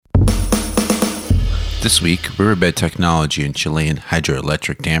This week, Riverbed Technology and Chilean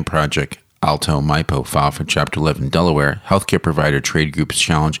hydroelectric dam project Alto Maipo filed for Chapter 11 Delaware. Healthcare provider trade groups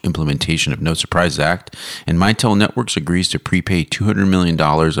challenge implementation of No Surprises Act, and Mitel Networks agrees to prepay $200 million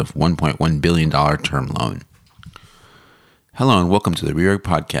of $1.1 billion term loan. Hello and welcome to the Reorg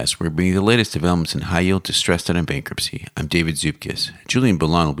Podcast, where we bring you the latest developments in high-yield, distressed debt, and bankruptcy. I'm David Zupkis. Julian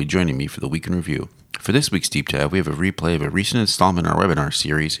Boulon will be joining me for the Week in Review. For this week's deep dive, we have a replay of a recent installment in our webinar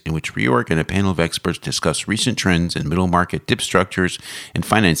series in which Reorg and a panel of experts discuss recent trends in middle market DIP structures and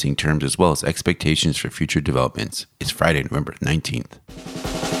financing terms, as well as expectations for future developments. It's Friday, November 19th.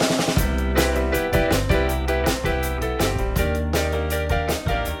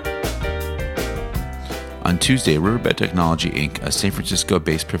 On Tuesday, Riverbed Technology, Inc., a San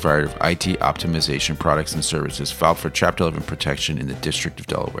Francisco-based provider of IT optimization products and services, filed for Chapter 11 protection in the District of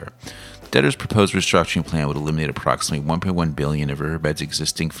Delaware. The debtor's proposed restructuring plan would eliminate approximately $1.1 billion of Riverbed's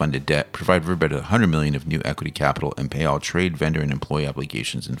existing funded debt, provide Riverbed $100 million of new equity capital, and pay all trade, vendor, and employee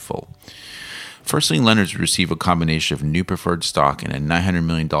obligations in full. First lien lenders would receive a combination of new preferred stock and a $900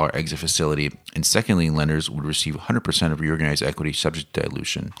 million exit facility, and second lien lenders would receive 100% of reorganized equity subject to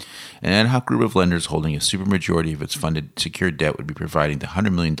dilution. An ad hoc group of lenders holding a supermajority of its funded secured debt would be providing the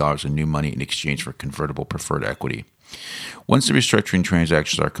 $100 million in new money in exchange for convertible preferred equity. Once the restructuring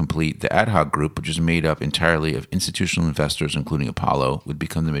transactions are complete, the ad hoc group, which is made up entirely of institutional investors including Apollo, would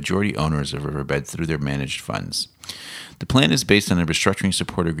become the majority owners of Riverbed through their managed funds. The plan is based on a restructuring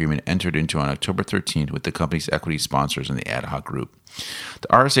support agreement entered into on October 13th with the company's equity sponsors and the ad hoc group. The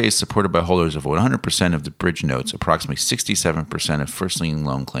RSA is supported by holders of 100% of the bridge notes, approximately 67% of first lien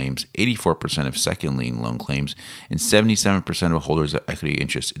loan claims, 84% of second lien loan claims, and 77% of holders of equity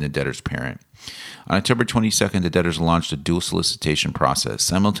interest in the debtor's parent. On October 22nd, the debtors launched a dual solicitation process,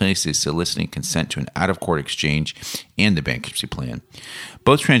 simultaneously soliciting consent to an out-of-court exchange and the bankruptcy plan.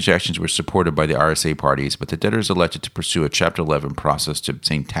 Both transactions were supported by the RSA parties, but the debtors elected to pursue a Chapter 11 process to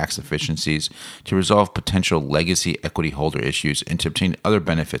obtain tax efficiencies, to resolve potential legacy equity holder issues, and to obtain other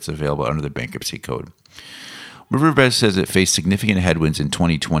benefits available under the bankruptcy code. Riverbed says it faced significant headwinds in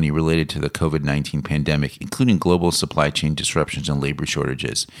 2020 related to the COVID-19 pandemic, including global supply chain disruptions and labor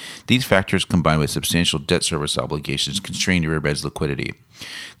shortages. These factors, combined with substantial debt service obligations, constrained Riverbed's liquidity.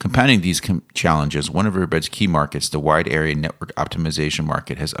 Compounding these challenges, one of Riverbed's key markets, the wide area network optimization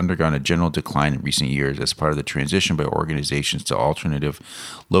market, has undergone a general decline in recent years as part of the transition by organizations to alternative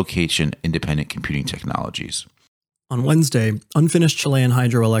location-independent computing technologies. On Wednesday, unfinished Chilean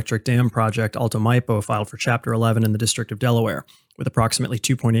hydroelectric dam project Alto Maipo filed for Chapter 11 in the District of Delaware, with approximately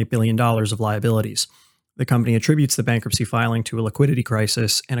 $2.8 billion of liabilities. The company attributes the bankruptcy filing to a liquidity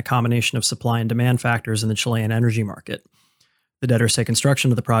crisis and a combination of supply and demand factors in the Chilean energy market. The debtors say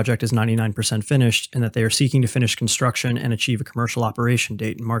construction of the project is 99% finished and that they are seeking to finish construction and achieve a commercial operation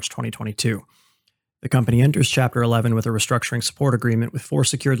date in March 2022. The company enters Chapter 11 with a restructuring support agreement with four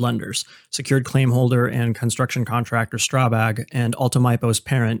secured lenders, secured claim holder and construction contractor Strabag, and Alto Maipo's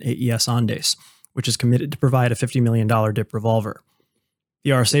parent, AES Andes, which is committed to provide a $50 million DIP revolver.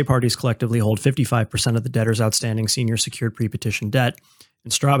 The RSA parties collectively hold 55% of the debtor's outstanding senior secured pre-petition debt,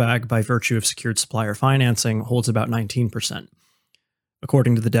 and Strabag, by virtue of secured supplier financing, holds about 19%.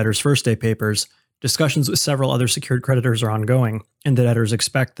 According to the debtor's first day papers, discussions with several other secured creditors are ongoing, and the debtors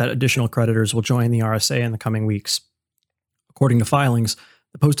expect that additional creditors will join the RSA in the coming weeks. According to filings,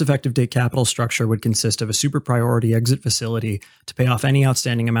 the post-effective date capital structure would consist of a super priority exit facility to pay off any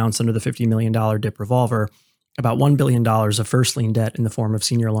outstanding amounts under the $50 million DIP revolver, about $1 billion of first lien debt in the form of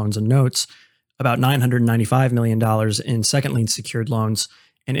senior loans and notes, about $995 million in second lien secured loans,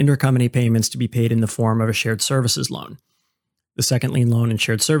 and intercompany payments to be paid in the form of a shared services loan. The second lien loan and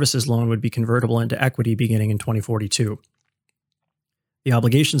shared services loan would be convertible into equity beginning in 2042. The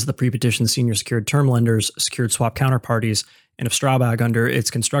obligations of the pre-petition senior secured term lenders, secured swap counterparties, and of Strabag under its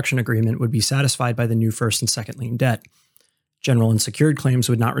construction agreement would be satisfied by the new first and second lien debt. General and secured claims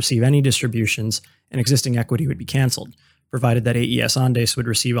would not receive any distributions, and existing equity would be canceled, provided that AES Andes would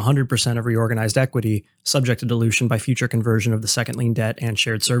receive 100% of reorganized equity, subject to dilution by future conversion of the second lien debt and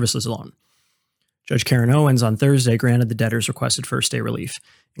shared services loan. Judge Karen Owens on Thursday granted the debtors requested first-day relief,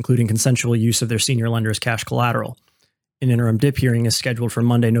 including consensual use of their senior lender's cash collateral. An interim DIP hearing is scheduled for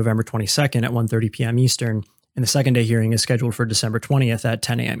Monday, November 22nd at 1:30 p.m. Eastern, and the second-day hearing is scheduled for December 20th at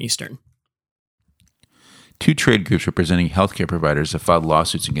 10 a.m. Eastern. Two trade groups representing healthcare providers have filed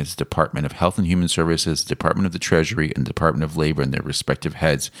lawsuits against the Department of Health and Human Services, the Department of the Treasury, and the Department of Labor and their respective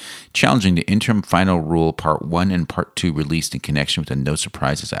heads, challenging the interim final rule Part 1 and Part 2 released in connection with the No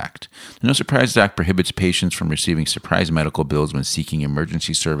Surprises Act. The No Surprises Act prohibits patients from receiving surprise medical bills when seeking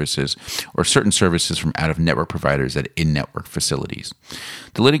emergency services or certain services from out-of-network providers at in-network facilities.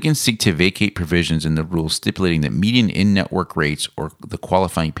 The litigants seek to vacate provisions in the rules stipulating that median in-network rates or the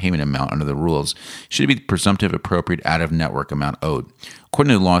qualifying payment amount under the rules should be the presumptive appropriate out-of-network amount owed.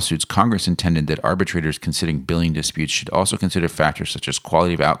 According to the lawsuits, Congress intended that arbitrators considering billing disputes should also consider factors such as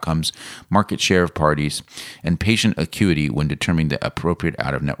quality of outcomes, market share of parties, and patient acuity when determining the appropriate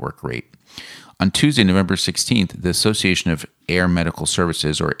out-of-network rate. On Tuesday, November 16th, the Association of Air Medical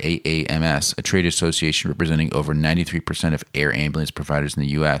Services, or AAMS, a trade association representing over 93% of air ambulance providers in the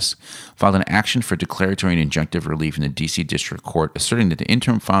U.S., filed an action for declaratory and injunctive relief in the D.C. District Court, asserting that the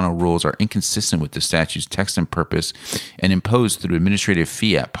interim final rules are inconsistent with the statute's text and purpose and imposed through administrative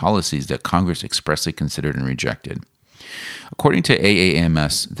fiat policies that Congress expressly considered and rejected. According to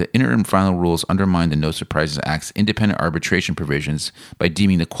AAMS, the interim final rules undermine the No Surprises Act's independent arbitration provisions by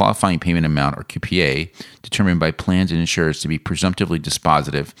deeming the qualifying payment amount, or QPA, determined by plans and insurers to be presumptively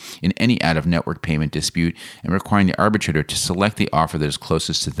dispositive in any out-of-network payment dispute and requiring the arbitrator to select the offer that is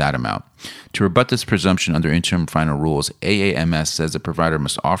closest to that amount. To rebut this presumption under interim final rules, AAMS says the provider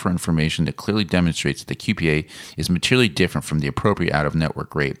must offer information that clearly demonstrates that the QPA is materially different from the appropriate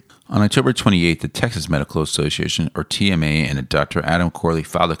out-of-network rate. On October 28th, the Texas Medical Association, or TMA, and Dr. Adam Corley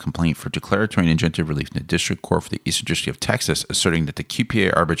filed a complaint for declaratory and injunctive relief in the District Court for the Eastern District of Texas, asserting that the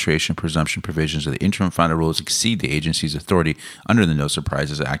QPA arbitration presumption provisions of the interim final rules exceed the agency's authority under the No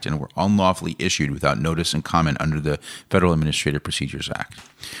Surprises Act and were unlawfully issued without notice and comment under the Federal Administrative Procedures Act.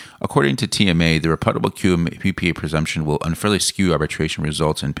 According to TMA, the rebuttable QPA presumption will unfairly skew arbitration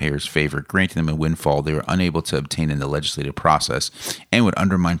results in payers' favor, granting them a windfall they were unable to obtain in the legislative process, and would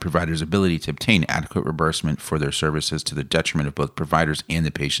undermine providers' ability to obtain adequate reimbursement for their services to the detriment of both providers and the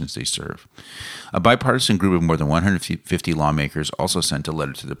patients they serve. A bipartisan group of more than 150 lawmakers also sent a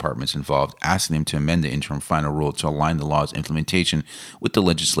letter to the departments involved, asking them to amend the interim final rule to align the law's implementation with the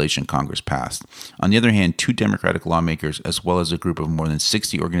legislation Congress passed. On the other hand, two Democratic lawmakers, as well as a group of more than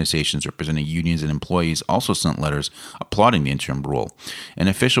 60 organizations representing unions and employees, also sent letters applauding the interim rule. An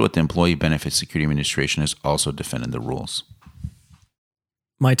official with the Employee Benefits Security Administration has also defended the rules.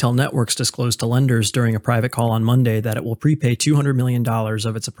 Mitel Networks disclosed to lenders during a private call on Monday that it will prepay $200 million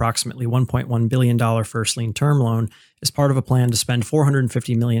of its approximately $1.1 billion first lien term loan as part of a plan to spend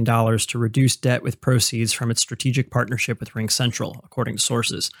 $450 million to reduce debt with proceeds from its strategic partnership with RingCentral, according to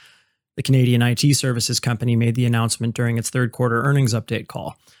sources. The Canadian IT services company made the announcement during its third quarter earnings update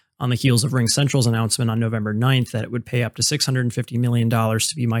call, on the heels of RingCentral's announcement on November 9th that it would pay up to $650 million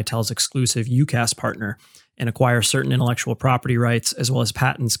to be Mitel's exclusive UCaaS partner and acquire certain intellectual property rights as well as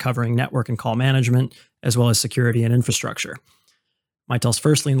patents covering network and call management, as well as security and infrastructure. Mitel's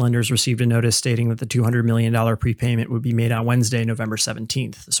first lien lenders received a notice stating that the $200 million prepayment would be made on Wednesday, November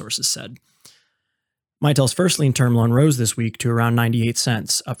 17th, the sources said. Mitel's first lien term loan rose this week to around 98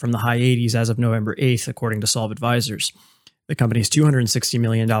 cents, up from the high 80s as of November 8th, according to Solve Advisors. The company's $260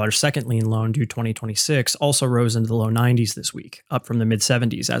 million second lien loan due 2026 also rose into the low 90s this week, up from the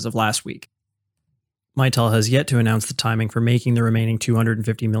mid-70s as of last week. Mitel has yet to announce the timing for making the remaining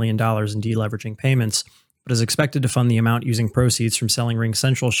 $250 million in deleveraging payments, but is expected to fund the amount using proceeds from selling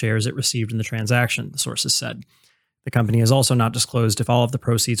RingCentral shares it received in the transaction, the sources said. The company has also not disclosed if all of the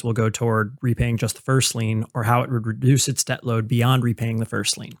proceeds will go toward repaying just the first lien or how it would reduce its debt load beyond repaying the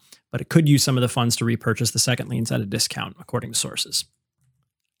first lien, but it could use some of the funds to repurchase the second liens at a discount, according to sources.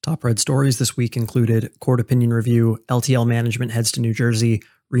 Top red stories this week included court opinion review, LTL management heads to New Jersey,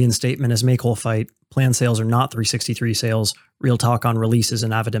 reinstatement as make-whole fight, planned sales are not 363 sales, real talk on releases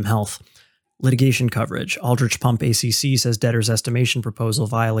in Avadim Health. Litigation coverage, Aldrich Pump ACC says debtor's estimation proposal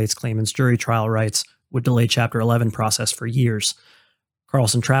violates claimant's jury trial rights, would delay Chapter 11 process for years.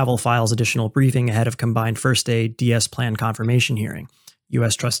 Carlson Travel files additional briefing ahead of combined first day DS plan confirmation hearing.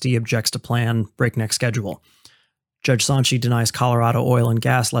 U.S. trustee objects to plan, breakneck schedule. Judge Sanchi denies Colorado oil and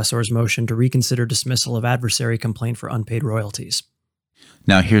gas lessor's motion to reconsider dismissal of adversary complaint for unpaid royalties.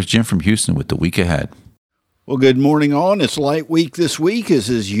 Now here's Jim from Houston with the week ahead. Well, good morning, all. It's light week this week,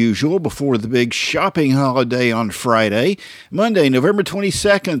 as usual, before the big shopping holiday on Friday. Monday, November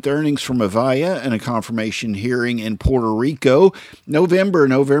 22nd, earnings from Avaya and a confirmation hearing in Puerto Rico. November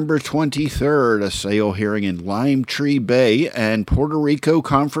 23rd, a sale hearing in Lime Tree Bay and Puerto Rico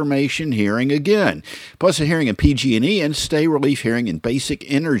confirmation hearing again. Plus a hearing in PG&E and stay relief hearing in Basic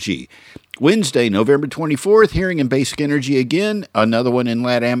Energy. Wednesday, November 24th, hearing in Basic Energy again, another one in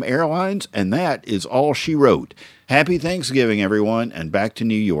LATAM Airlines, and that is all she wrote. Happy Thanksgiving, everyone, and back to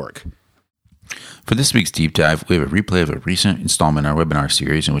New York. For this week's deep dive, we have a replay of a recent installment in our webinar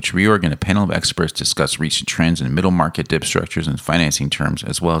series in which Reorg and a panel of experts discuss recent trends in middle market dip structures and financing terms,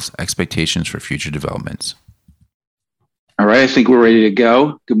 as well as expectations for future developments. All right, I think we're ready to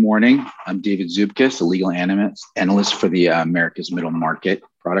go. Good morning. I'm David Zubkis, a legal analyst for the America's Middle Market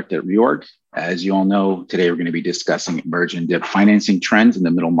product at Reorg. As you all know, today we're going to be discussing emerging dip financing trends in the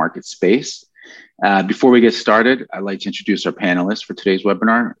middle market space. Before we get started, I'd like to introduce our panelists for today's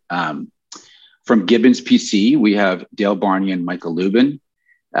webinar. From Gibbons PC, we have Dale Barney and Michael Lubin.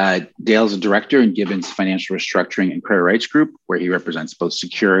 Dale's a director in Gibbons Financial Restructuring and Credit Rights Group, where he represents both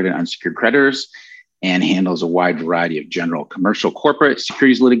secured and unsecured creditors and handles a wide variety of general commercial corporate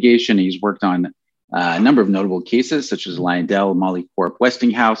securities litigation. He's worked on a number of notable cases, such as Lyondell, Molly Corp,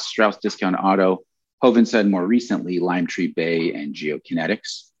 Westinghouse, Strauss Discount Auto, Hovinsed, and more recently, Lime Tree Bay and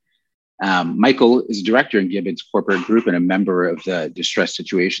GeoKinetics. Michael is a director in Gibbons Corporate Group and a member of the Distressed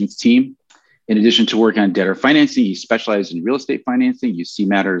Situations team. In addition to working on debtor financing, he specializes in real estate financing, UC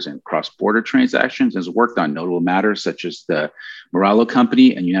matters, and cross-border transactions, and has worked on notable matters such as the Moralo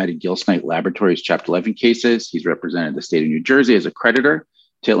Company and United Gilsnite Laboratories Chapter 11 cases. He's represented the state of New Jersey as a creditor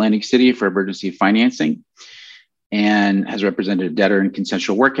to Atlantic City for emergency financing, and has represented a debtor in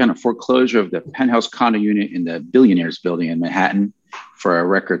consensual workout and foreclosure of the penthouse condo unit in the Billionaires Building in Manhattan for a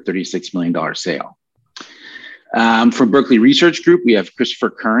record $36 million sale. From Berkeley Research Group, we have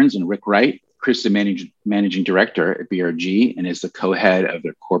Christopher Kearns and Rick Wright. Chris is a managing director at BRG and is the co-head of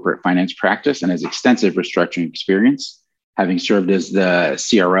their corporate finance practice and has extensive restructuring experience, having served as the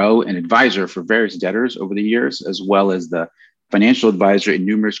CRO and advisor for various debtors over the years, as well as the financial advisor in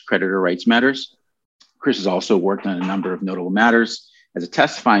numerous creditor rights matters. Chris has also worked on a number of notable matters as a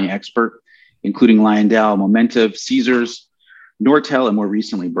testifying expert, including Lyondell, Momentive, Caesars, Nortel, and more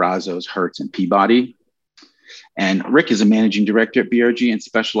recently, Brazos, Hertz, and Peabody. And Rick is a managing director at BRG and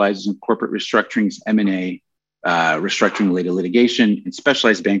specializes in corporate restructurings, M&A, restructuring-related litigation, and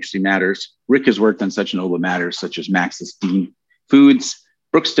specialized bankruptcy matters. Rick has worked on such notable matters such as Maxis Dean Foods,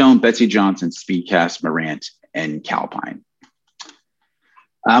 Brookstone, Betsy Johnson, Speedcast, Marant, and Calpine.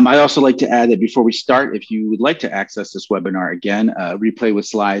 I'd also like to add that before we start, if you would like to access this webinar again, a replay with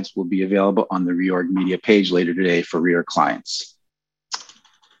slides will be available on the Reorg Media page later today for Reorg clients.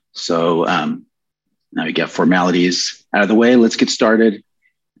 So now we got formalities out of the way. Let's get started.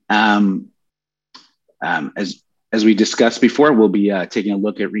 As we discussed before, we'll be taking a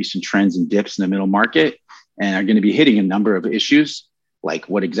look at recent trends and dips in the middle market and are going to be hitting a number of issues like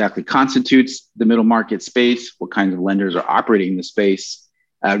what exactly constitutes the middle market space, what kinds of lenders are operating in the space,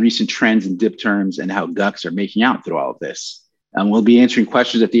 recent trends and dip terms, and how GUCs are making out through all of this. We'll be answering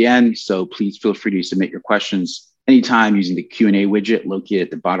questions at the end, so please feel free to submit your questions anytime using the Q&A widget located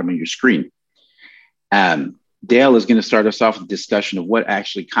at the bottom of your screen. Dale is going to start us off with a discussion of what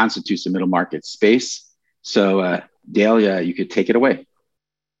actually constitutes the middle market space. So Dale, you could take it away.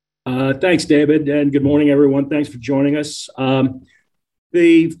 Thanks, David, and good morning, everyone. Thanks for joining us.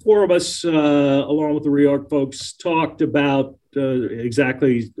 The four of us, along with the Reorg folks, talked about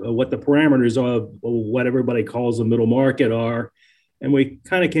exactly what the parameters of what everybody calls the middle market are. And we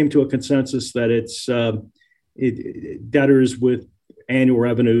kind of came to a consensus that it's debtors with annual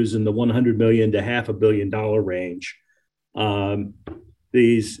revenues in the $100 million to $500 million range.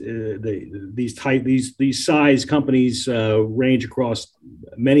 These size companies range across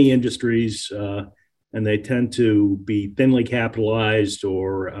many industries, and they tend to be thinly capitalized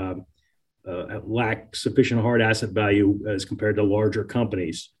or lack sufficient hard asset value as compared to larger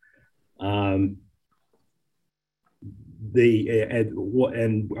companies. And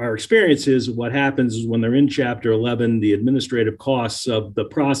our experience is what happens is when they're in Chapter 11, the administrative costs of the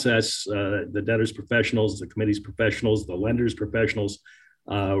process, the debtors professionals, the committee's professionals, the lenders professionals,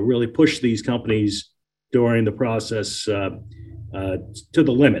 really push these companies during the process to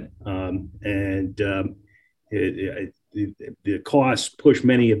the limit. The costs push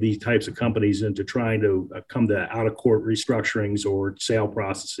many of these types of companies into trying to come to out-of-court restructurings or sale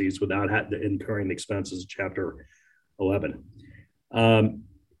processes without incurring the expenses of Chapter 11.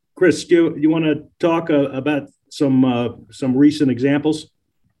 Chris, do you want to talk about some recent examples?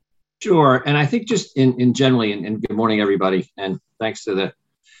 Sure. And I think just in generally, and good morning, everybody. And thanks to the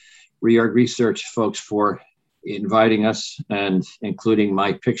Reorg Research folks for inviting us and including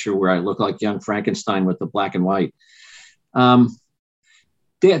my picture where I look like young Frankenstein with the black and white. Dale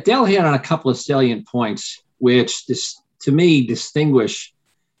hit on a couple of salient points, which to me distinguish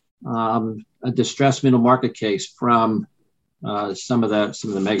a distressed middle market case from some of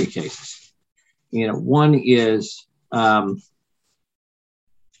the mega cases. One is by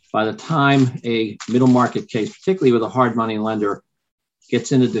the time a middle market case, particularly with a hard money lender,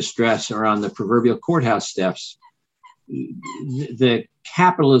 gets into distress or on the proverbial courthouse steps, the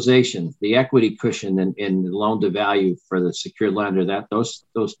capitalization, the equity cushion in loan to value for the secured lender, that those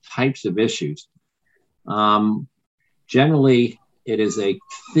types of issues, generally it is a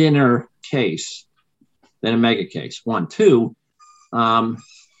thinner case than a mega case. One, two,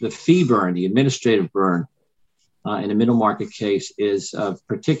 the fee burn, the administrative burn in a middle market case is of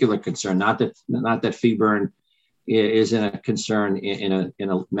particular concern. Not that fee burn isn't a concern in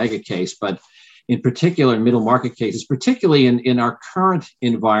a mega case, but in particular in middle market cases, particularly in our current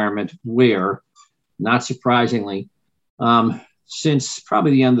environment where, not surprisingly, since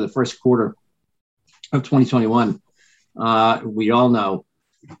probably the end of the first quarter of 2021, we all know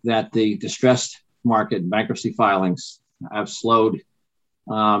that the distressed market bankruptcy filings have slowed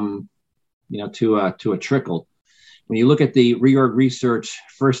to a trickle. When you look at the Reorg Research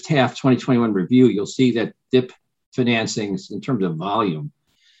first half 2021 review, you'll see that DIP financings in terms of volume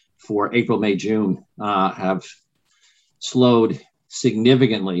for April, May, June have slowed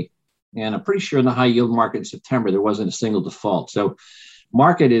significantly. And I'm pretty sure in the high yield market in September, there wasn't a single default. So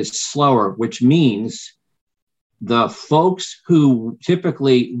market is slower, which means the folks who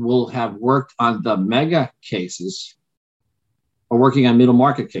typically will have worked on the mega cases are working on middle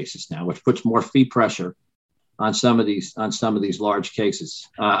market cases now, which puts more fee pressure on some of these large cases,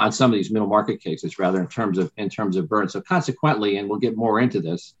 on some of these middle market cases, rather, in terms of burn. So consequently, and we'll get more into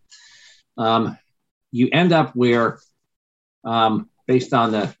this, you end up where, based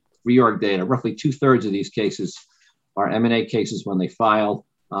on the reorg data, roughly 2/3 of these cases are M&A cases when they file.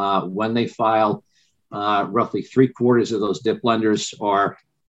 Roughly 3/4 of those DIP lenders are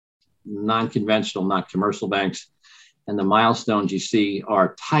non-conventional, not commercial banks. And the milestones you see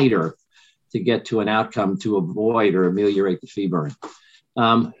are tighter to get to an outcome to avoid or ameliorate the fee burn.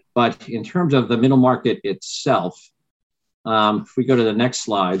 But in terms of the middle market itself, if we go to the next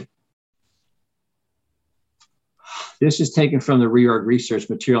slide, this is taken from the Reorg Research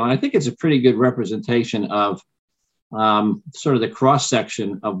material. And I think it's a pretty good representation of sort of the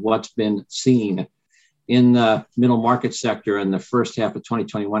cross-section of what's been seen in the middle market sector in the first half of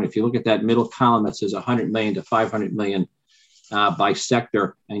 2021. If you look at that middle column that says 100 million to 500 million by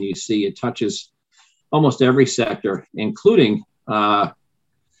sector, and you see it touches almost every sector, including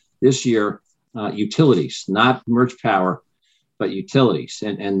this year, utilities, not merge power, but utilities.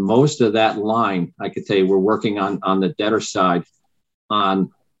 And most of that line, I could tell you, we're working on the debtor side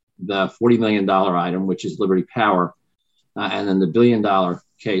on the $40 million item, which is Liberty Power, and then the $1 billion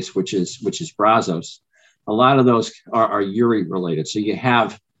case, which is Brazos. A lot of those are URI related. So you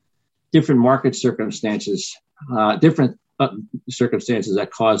have different market circumstances, circumstances that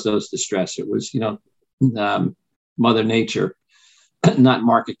cause those distress. It was, Mother Nature, not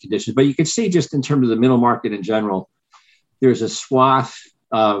market conditions. But you can see just in terms of the middle market in general, there's a swath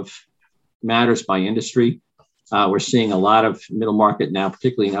of matters by industry. We're seeing a lot of middle market now,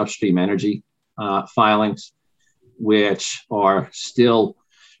 particularly in upstream energy filings, which are still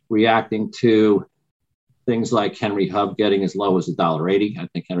reacting to things like Henry Hub getting as low as $1.80. I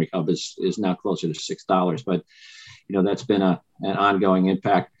think Henry Hub is now closer to $6, but that's been an ongoing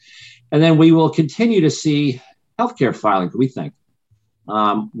impact. And then we will continue to see healthcare filings, we think,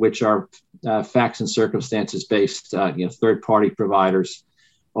 which are facts and circumstances based, third-party providers,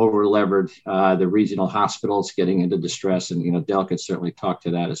 over-levered, the regional hospitals getting into distress, and Del could certainly talk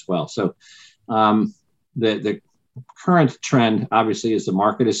to that as well. So the current trend, obviously, is the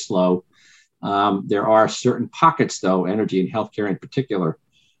market is slow. There are certain pockets, though, energy and healthcare in particular,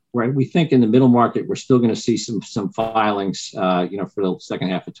 where we think in the middle market, we're still going to see some filings, for the second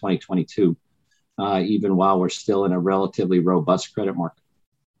half of 2022, even while we're still in a relatively robust credit market.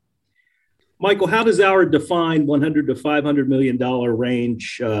 Michael, how does our defined $100 to $500 million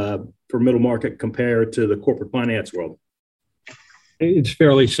range for middle market compare to the corporate finance world? It's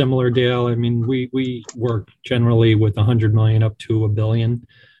fairly similar, Dale. I mean, we work generally with 100 million up to $1 billion.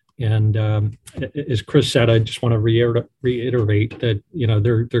 And as Chris said, I just want to reiterate that,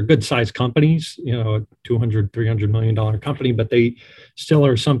 they're good sized companies, a $200, $300 million company, but they still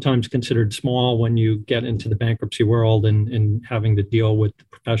are sometimes considered small when you get into the bankruptcy world and having to deal with the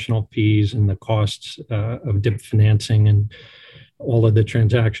professional fees and the costs of DIP financing and all of the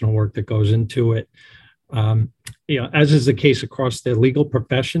transactional work that goes into it. As is the case across the legal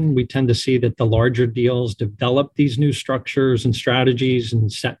profession, we tend to see that the larger deals develop these new structures and strategies and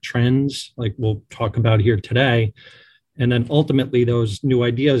set trends, like we'll talk about here today. And then ultimately, those new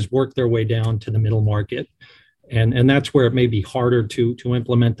ideas work their way down to the middle market. And that's where it may be harder to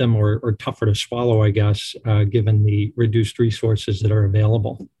implement them or tougher to swallow, I guess, given the reduced resources that are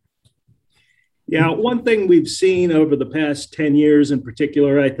available. Yeah, one thing we've seen over the past 10 years in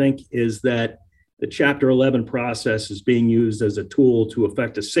particular, I think, is that the Chapter 11 process is being used as a tool to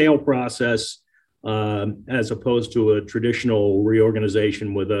affect a sale process as opposed to a traditional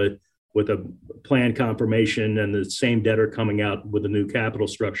reorganization with a plan confirmation and the same debtor coming out with a new capital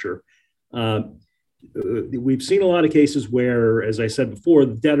structure. We've seen a lot of cases where, as I said before,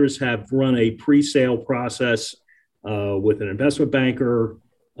 the debtors have run a pre-sale process with an investment banker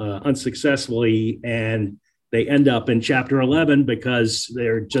unsuccessfully, and they end up in Chapter 11 because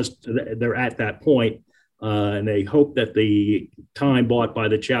they're at that point, and they hope that the time bought by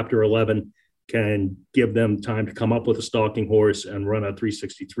the Chapter 11 can give them time to come up with a stalking horse and run a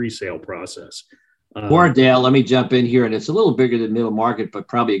 363 sale process. Or Dale, let me jump in here, and it's a little bigger than middle market, but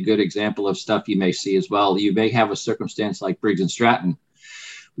probably a good example of stuff you may see as well. You may have a circumstance like Briggs and Stratton,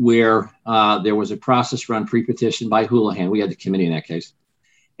 where there was a process run pre-petition by Houlihan. We had the committee in that case,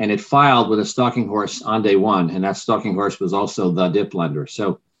 and it filed with a stalking horse on day one, and that stalking horse was also the DIP lender.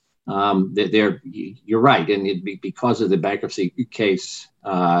 So you're right, and because of the bankruptcy case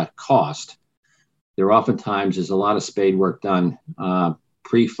cost, there oftentimes is a lot of spade work done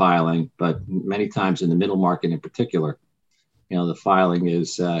pre-filing, but many times in the middle market in particular, the filing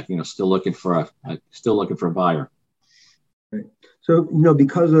is still looking for a buyer. Right. So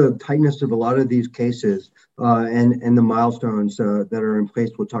because of the tightness of a lot of these cases and the milestones that are in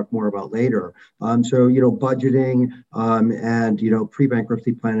place, we'll talk more about later. So budgeting and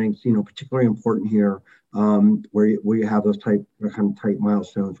pre-bankruptcy planning is particularly important here, where you have those kind of tight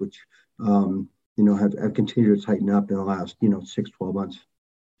milestones, which have continued to tighten up in the last 6-12 months.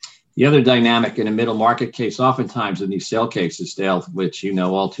 The other dynamic in a middle market case, oftentimes in these sale cases, Dale, which you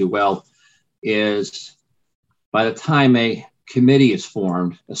know all too well, is by the time a committee is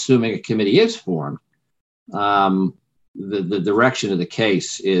formed, assuming a committee is formed, the direction of the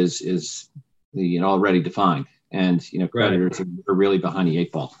case is already defined, and creditors are really behind the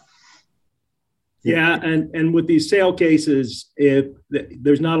 8 ball. Yeah, and with these sale cases, if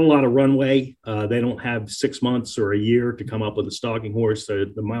there's not a lot of runway, they don't have 6 months or a year to come up with a stalking horse.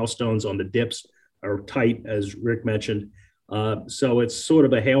 The milestones on the dips are tight, as Rick mentioned. So it's sort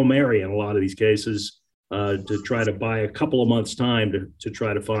of a Hail Mary in a lot of these cases to try to buy a couple of months' time to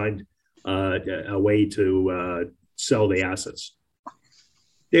try to find a way to sell the assets.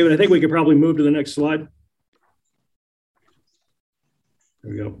 David, I think we could probably move to the next slide.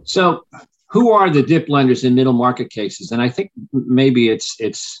 There we go. So who are the DIP lenders in middle market cases? And I think maybe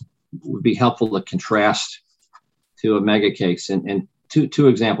it's would be helpful to contrast to a mega case. And two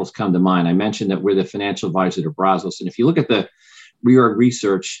examples come to mind. I mentioned that we're the financial advisor to Brazos. And if you look at the Reorg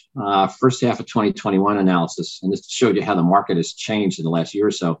Research first half of 2021 analysis, and this showed you how the market has changed in the last year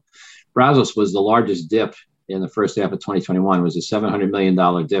or so, Brazos was the largest DIP in the first half of 2021. It was a $700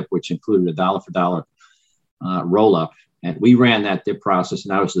 million DIP, which included a dollar for dollar roll-up. And we ran that DIP process,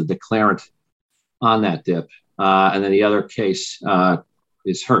 and I was the declarant on that DIP. And then the other case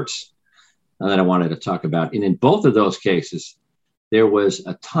is Hertz that I wanted to talk about. And in both of those cases, there was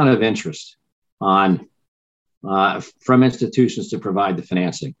a ton of interest from institutions to provide the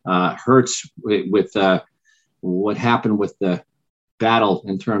financing. Hertz, with what happened with the battle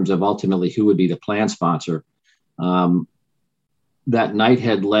in terms of ultimately who would be the plan sponsor, that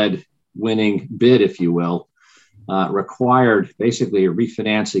Knighthead-led winning bid, if you will, required basically a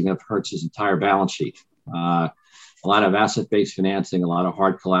refinancing of Hertz's entire balance sheet. A lot of asset-based financing, a lot of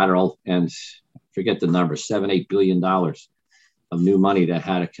hard collateral, and forget the number, $7-8 billion of new money that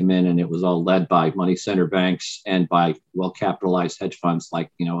had to come in, and it was all led by money center banks and by well-capitalized hedge funds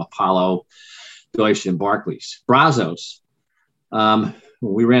like Apollo, Deutsche, and Barclays. Brazos, when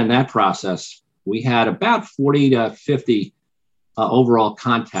we ran that process, we had about 40 to 50 overall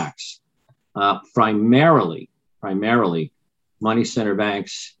contacts, primarily money center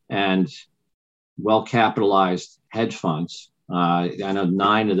banks and well-capitalized hedge funds. I know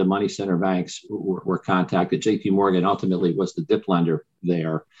 9 of the money center banks were contacted. JP Morgan ultimately was the DIP lender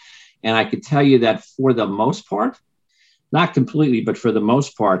there. And I could tell you that for the most part, not completely, but for the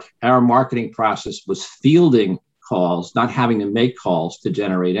most part, our marketing process was fielding calls, not having to make calls to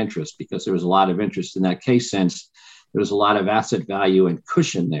generate interest, because there was a lot of interest in that case, since there was a lot of asset value and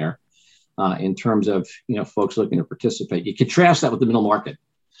cushion there in terms of folks looking to participate. You contrast that with the middle market,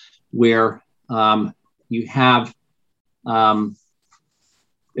 where you have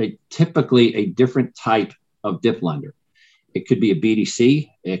typically a different type of DIP lender. It could be a BDC,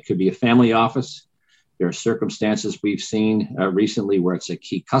 it could be a family office, There are circumstances we've seen recently where it's a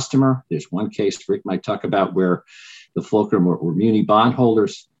key customer. There's one case Rick might talk about where the fulcrum were muni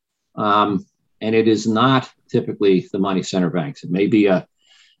bondholders. And it is not typically the money center banks. It may be a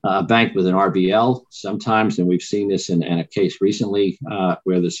bank with an RBL sometimes, and we've seen this in a case recently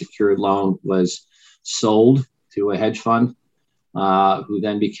where the secured loan was sold to a hedge fund who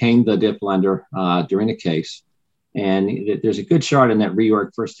then became the DIP lender during the case. And there's a good chart in that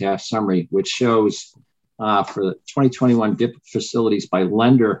reorg first half summary, which shows for the 2021 DIP facilities by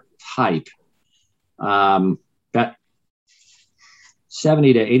lender type, that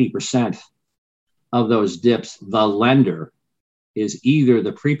 70 to 80% of those DIPs, the lender is either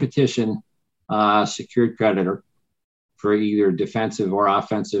the pre-petition secured creditor for either defensive or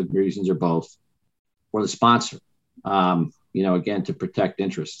offensive reasons or both, or the sponsor, again, to protect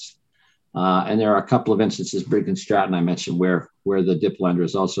interests. And there are a couple of instances, Briggs and Stratton I mentioned, where the DIP lender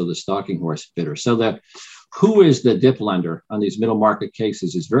is also the stalking horse bidder. So that who is the DIP lender on these middle market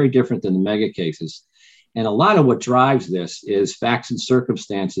cases is very different than the mega cases. And a lot of what drives this is facts and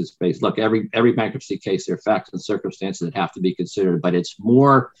circumstances based. Look, every bankruptcy case, there are facts and circumstances that have to be considered, but it's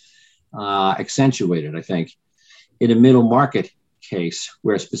more accentuated, I think, in a middle market case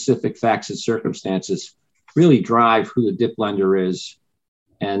where specific facts and circumstances really drive who the DIP lender is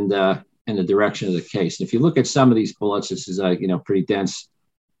and the direction of the case. And if you look at some of these bullets, this is a pretty dense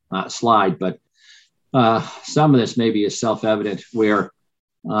slide, but some of this maybe is self-evident where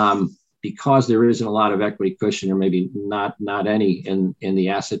because there isn't a lot of equity cushion, or maybe not any in the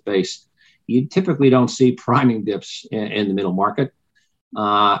asset base, you typically don't see priming DIPs in the middle market.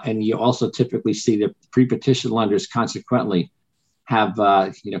 And you also typically see the pre-petition lenders consequently have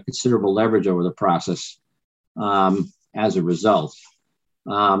considerable leverage over the process as a result.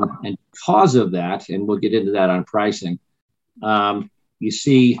 And because of that, and we'll get into that on pricing, you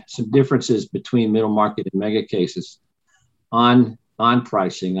see some differences between middle market and mega cases on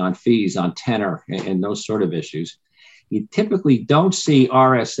pricing, on fees, on tenor, and those sort of issues. You typically don't see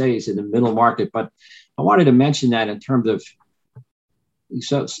RSAs in the middle market, but I wanted to mention that in terms of,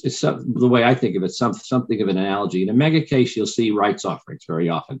 so it's the way I think of it, something of an analogy. In a mega case, you'll see rights offerings very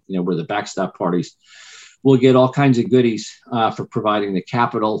often, where the backstop parties will get all kinds of goodies for providing the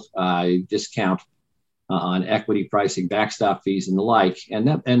capital, discount on equity pricing, backstop fees, and the like. And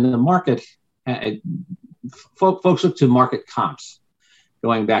the market, folks look to market comps,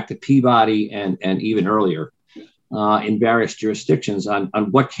 going back to Peabody and even earlier in various jurisdictions on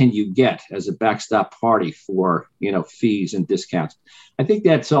what can you get as a backstop party for fees and discounts. I think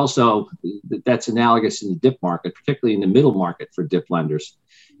that's analogous in the DIP market, particularly in the middle market for DIP lenders,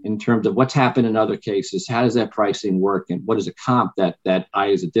 in terms of what's happened in other cases. How does that pricing work, and what is a comp that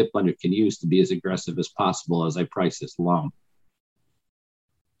I as a DIP lender can use to be as aggressive as possible as I price this loan?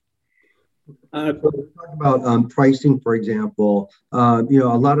 So talk about pricing, for example. A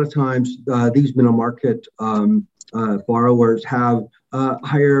lot of times these middle market borrowers have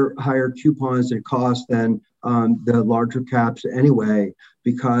higher coupons and costs than the larger caps anyway,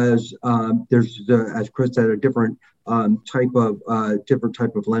 because there's, as Chris said, a different type of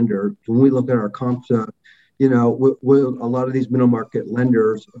lender. When we look at our comps, with a lot of these middle market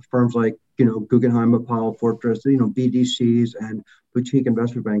lenders, firms like Guggenheim, Apollo, Fortress, BDCs and boutique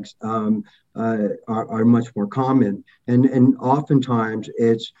investment banks are much more common. And oftentimes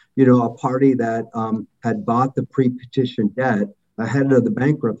it's a party that had bought the pre-petition debt ahead of the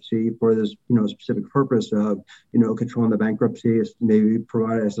bankruptcy for this specific purpose of controlling the bankruptcy, maybe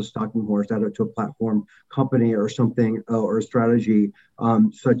provided as a stalking horse out to a platform company or something, or a strategy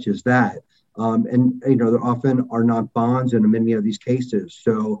such as that. And there often are not bonds in many of these cases.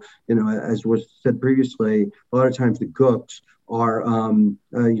 So as was said previously, a lot of times the gooks are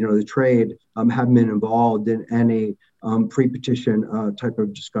the trade haven't been involved in any pre-petition type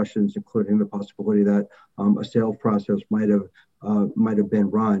of discussions, including the possibility that a sales process might have been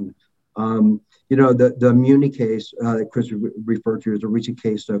run. The Muni case that Chris referred to as a recent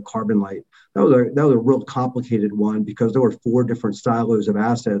case, Carbon Light. That was a real complicated one because there were 4 different silos of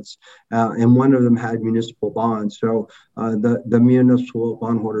assets, and one of them had municipal bonds. So the municipal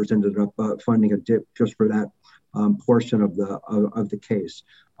bondholders ended up funding a DIP just for that portion of the case.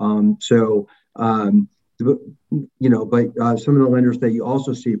 But some of the lenders that you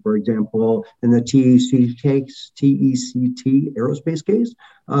also see, for example, in the TECT aerospace case,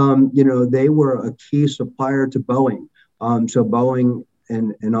 they were a key supplier to Boeing. So Boeing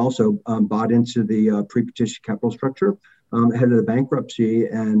and also bought into the pre-petition capital structure ahead of the bankruptcy,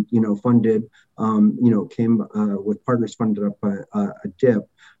 and funded, came with partners, funded up a DIP.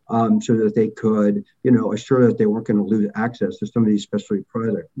 So that they could, assure that they weren't going to lose access to some of these specialty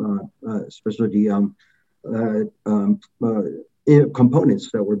components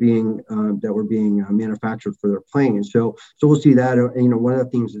that were being manufactured for their plane. And so we'll see that. One of the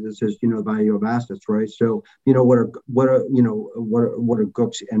things is this is value of assets, right? So what are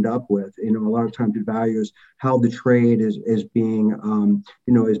gooks end up with? A lot of times it values how the trade is being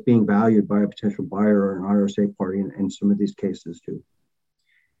valued by a potential buyer or an RSA party in some of these cases too.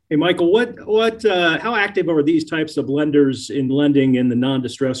 Hey, Michael, how active are these types of lenders in lending in the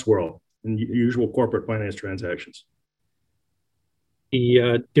non-distress world, in usual corporate finance transactions?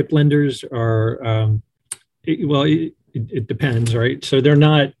 The DIP lenders are, it depends, right? So they're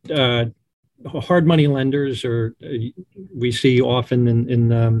not hard money lenders, or we see often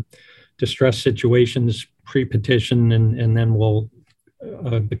in distress situations pre-petition and then will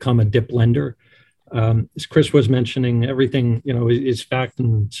become a DIP lender. As Chris was mentioning, everything is fact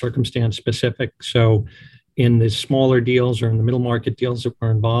and circumstance specific. So in the smaller deals or in the middle market deals that we're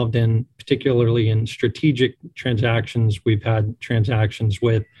involved in, particularly in strategic transactions, we've had transactions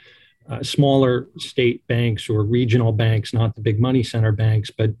with smaller state banks or regional banks, not the big money center banks,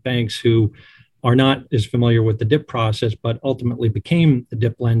 but banks who are not as familiar with the DIP process, but ultimately became the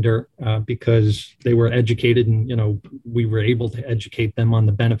DIP lender because they were educated and, we were able to educate them on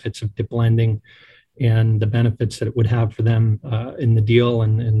the benefits of DIP lending and the benefits that it would have for them in the deal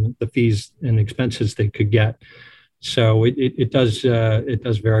and the fees and expenses they could get. So it does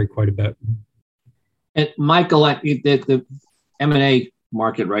vary quite a bit. And Michael, the M&A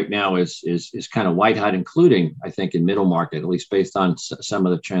market right now is kind of white hot, including, I think, in middle market, at least based on some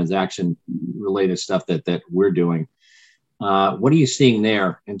of the transaction related stuff that we're doing. What are you seeing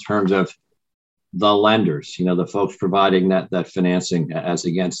there in terms of the lenders, the folks providing that financing as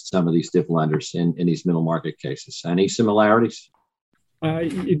against some of these DIP lenders in these middle market cases? Any similarities?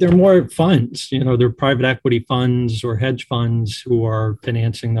 They're more funds, they're private equity funds or hedge funds who are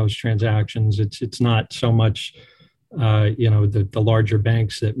financing those transactions. It's not so much, the larger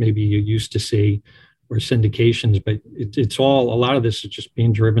banks that maybe you used to see or syndications, but it's a lot of this is just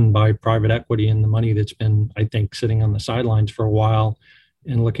being driven by private equity and the money that's been, I think, sitting on the sidelines for a while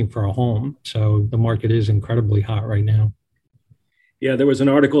and looking for a home. So the market is incredibly hot right now. Yeah, there was an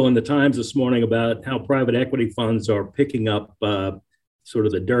article in the Times this morning about how private equity funds are picking up sort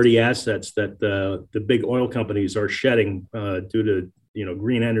of the dirty assets that the big oil companies are shedding due to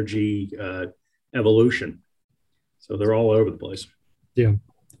green energy evolution. So they're all over the place. Yeah,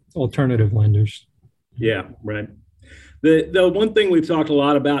 alternative lenders. Yeah, right. The one thing we've talked a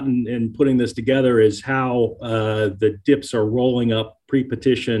lot about in putting this together is how the DIPs are rolling up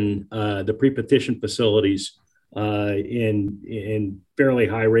the pre-petition facilities in fairly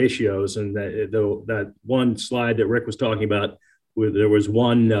high ratios. And that one slide that Rick was talking about, where there was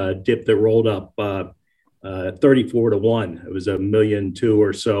one DIP that rolled up 34-1. It was $1.2 million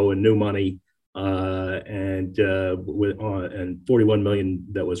or so in new money, and 41 million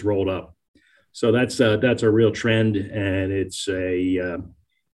that was rolled up. So that's a real trend, and it's a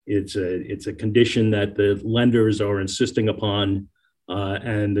condition that the lenders are insisting upon,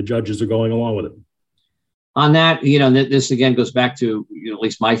 and the judges are going along with it. On that, this again goes back to at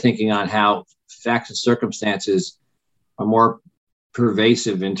least my thinking on how facts and circumstances are more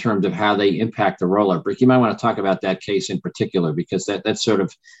pervasive in terms of how they impact the roll-up. Rick, you might want to talk about that case in particular, because that's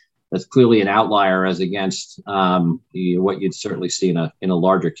clearly an outlier as against what you'd certainly see in a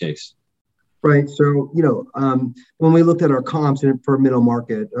larger case. Right. So, when we looked at our comps for middle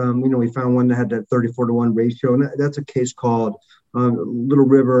market, we found one that had that 34-1 ratio, and that's a case called Little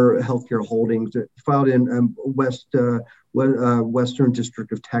River Healthcare Holdings, filed in Western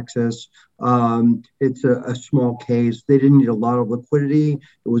District of Texas. It's a small case. They didn't need a lot of liquidity.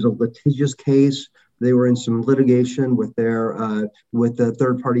 It was a litigious case. They were in some litigation with the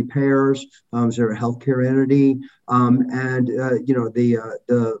third-party payers. They're a healthcare entity, the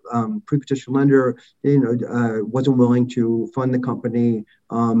pre-petition lender, wasn't willing to fund the company,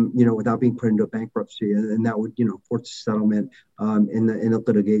 without being put into bankruptcy, and that would, force a settlement in the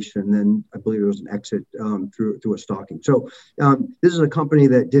litigation. And then I believe there was an exit through a stalking. So this is a company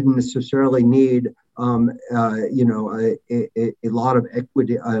that didn't necessarily need a lot of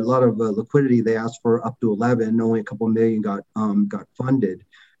equity, a lot of liquidity. They asked for up to 11. Only a couple million got funded,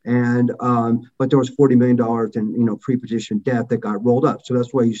 and but there was $40 million in pre-petition debt that got rolled up. So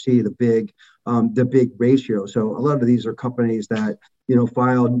that's why you see the big ratio. So a lot of these are companies that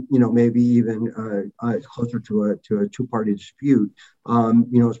filed maybe even closer to a two-party dispute,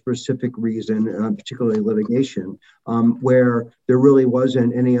 specific reason, particularly litigation, where there really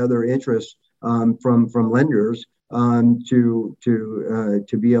wasn't any other interest from lenders to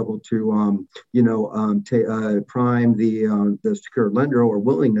be able to prime the secured lender or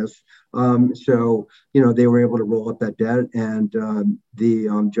willingness. So they were able to roll up that debt, and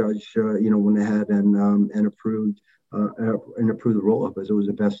the judge went ahead and approved the roll up, as it was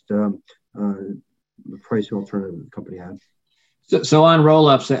the best pricing alternative the company had. So on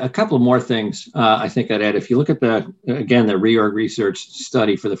roll-ups, a couple more things I think I'd add. If you look at the reorg research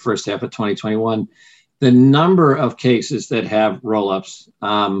study for the first half of 2021, the number of cases that have roll-ups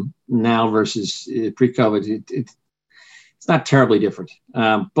now versus pre-COVID, it's not terribly different.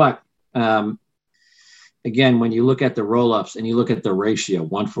 But again, when you look at the roll-ups and you look at the ratio,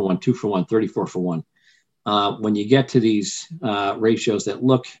 1-for-1, 2-for-1, 34-for-1, when you get to these ratios that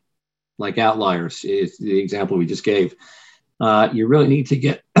look like outliers, is the example we just gave, you really need to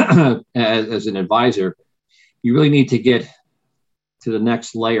get, as an advisor, you really need to get to the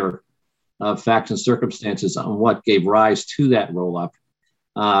next layer of facts and circumstances on what gave rise to that roll-up.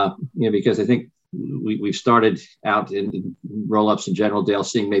 Because I think we've started out in roll-ups in general, Dale,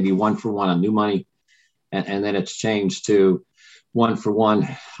 seeing maybe 1-for-1 on new money, and then it's changed to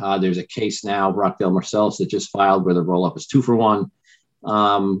 1-for-1. There's a case now, Rockdale Marcellus, that just filed where the roll-up is 2-for-1,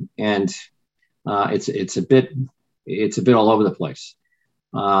 and it's a bit all over the place.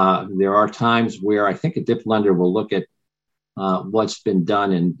 There are times where I think a DIP lender will look at what's been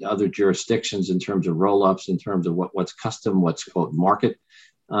done in other jurisdictions in terms of roll-ups, in terms of what's custom, what's quote market.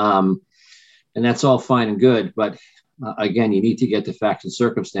 And that's all fine and good. But again, you need to get to facts and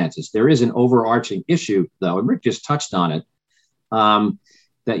circumstances. There is an overarching issue, though, and Rick just touched on it,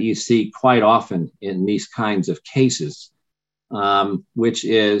 that you see quite often in these kinds of cases, which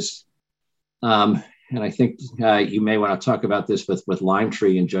is, and I think you may want to talk about this with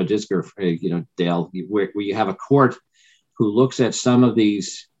Limetree and Judge Isger, Dale, where you have a court who looks at some of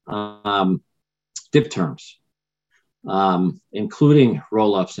these DIP terms, including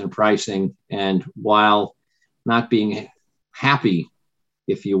roll-ups and pricing, and while not being happy,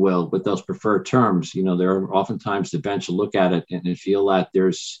 if you will, with those preferred terms, there are oftentimes the bench will look at it and feel that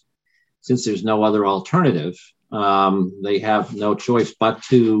since there's no other alternative, they have no choice but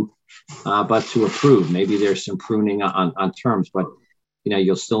to approve. Maybe there's some pruning on terms, but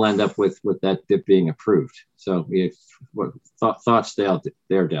you'll still end up with that DIP being approved. So what thoughts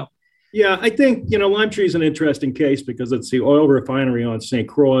there, Dale? Yeah, I think, Limetree is an interesting case because it's the oil refinery on St.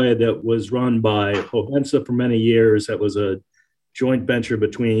 Croix that was run by Hovensa for many years. That was a joint venture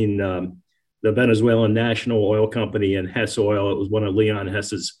between the Venezuelan National Oil Company and Hess Oil. It was one of Leon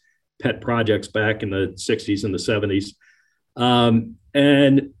Hess's pet projects back in the 60s and the 70s.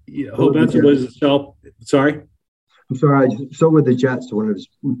 And Hovensa was itself, sorry? I'm sorry, so were the Jets, one of his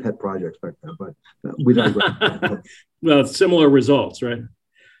pet projects back then, but we don't. Well, similar results, right?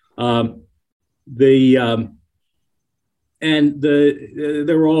 There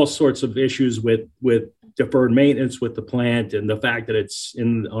were all sorts of issues with deferred maintenance with the plant, and the fact that it's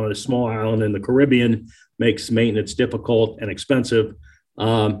on a small island in the Caribbean makes maintenance difficult and expensive.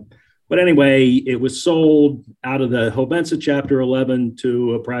 But anyway, it was sold out of the Hovensa Chapter 11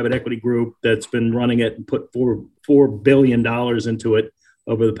 to a private equity group that's been running it and put $4 billion into it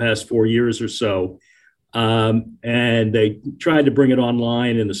over the past 4 years or so. And they tried to bring it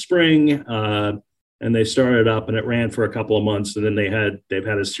online in the spring, and they started up, and it ran for a couple of months. And then they've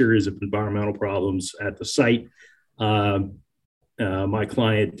had a series of environmental problems at the site. My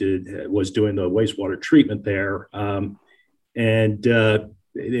client was doing the wastewater treatment there, and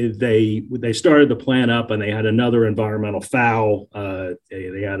they started the plant up, and they had another environmental foul.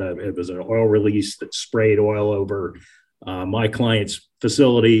 It was an oil release that sprayed oil over my client's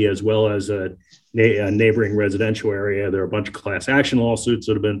facility as well as a neighboring residential area. There are a bunch of class action lawsuits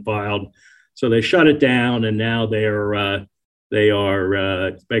that have been filed. So they shut it down, and now they are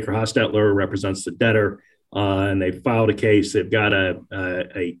Baker Hostetler represents the debtor, and they filed a case. They've got a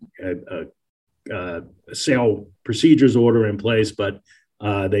sale procedures order in place, but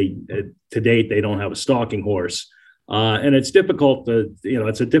to date they don't have a stalking horse, and it's difficult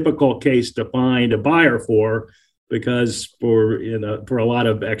it's a difficult case to find a buyer for, because for a lot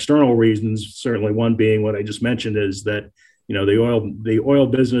of external reasons, certainly one being what I just mentioned, is that the oil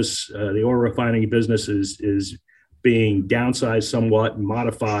business, the oil refining business is being downsized somewhat and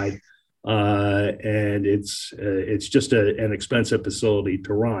modified, and it's just an expensive facility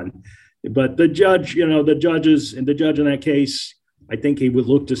to run. But the judge in that case, I think he would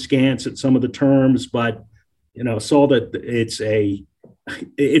look askance at some of the terms, but saw that it's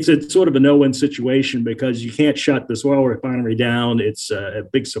a sort of a no-win situation, because you can't shut this oil refinery down. It's a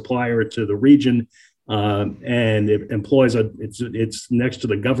big supplier to the region, and it employs it's next to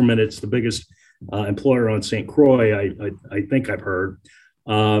the government. It's the biggest employer on St. Croix, I think I've heard.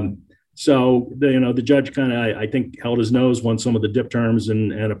 So the judge kind of, I think, held his nose on some of the DIP terms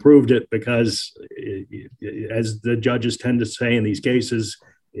and approved it because, as the judges tend to say in these cases,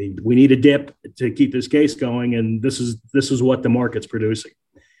 we need a DIP to keep this case going, and this is what the market's producing.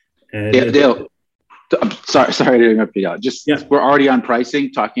 And Dale, I'm sorry to interrupt you. We're already on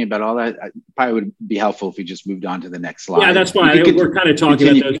pricing, talking about all that. It probably would be helpful if we just moved on to the next slide. Yeah, that's fine. We're kind of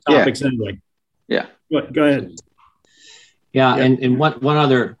talking about those topics anyway. Yeah. Go ahead. Yeah, and one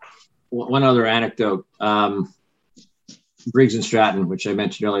other anecdote. Briggs and Stratton, which I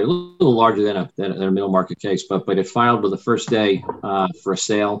mentioned earlier, a little larger than a middle market case, but it filed with the first day for a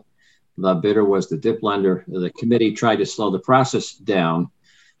sale. The bidder was the DIP lender. The committee tried to slow the process down,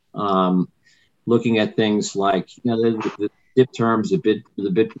 looking at things like the DIP terms,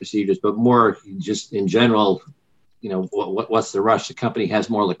 the bid procedures, but more just in general. What's the rush? The company has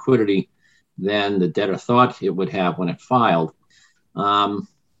more liquidity than the debtor thought it would have when it filed.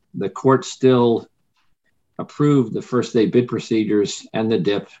 The court still approved the first day bid procedures and the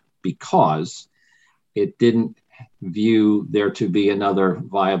DIP because it didn't view there to be another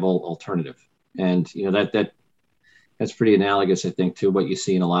viable alternative. And that's pretty analogous, I think, to what you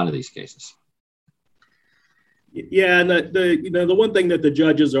see in a lot of these cases. Yeah, and the one thing that the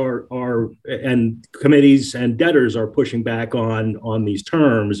judges are and committees and debtors are pushing back on these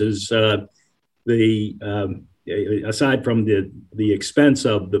terms is aside from the expense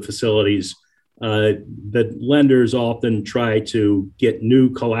of the facilities, that lenders often try to get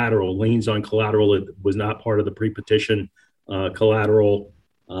new collateral, liens on collateral that was not part of the pre-petition collateral,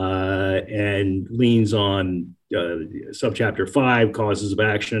 and liens on subchapter 5 causes of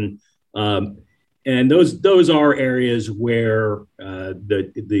action. And those are areas where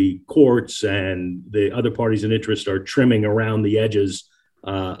the courts and the other parties in interest are trimming around the edges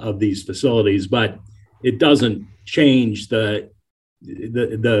of these facilities, but it doesn't change the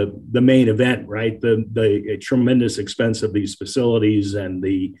main event, right? The tremendous expense of these facilities and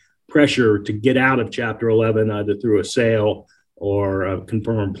the pressure to get out of Chapter 11 either through a sale or a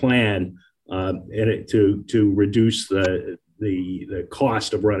confirmed plan, and to reduce the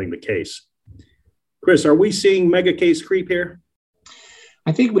cost of running the case. Chris, are we seeing mega case creep here?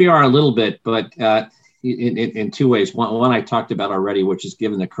 I think we are a little bit, but in two ways. One I talked about already, which is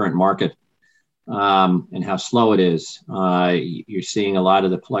given the current market and how slow it is. You're seeing a lot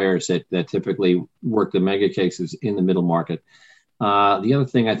of the players that typically work the mega cases in the middle market. The other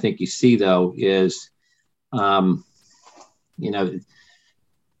thing I think you see, though, is, good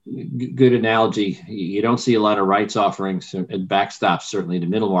analogy. You don't see a lot of rights offerings and backstops, certainly in the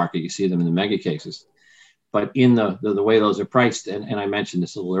middle market. You see them in the mega cases. But in the way those are priced, and I mentioned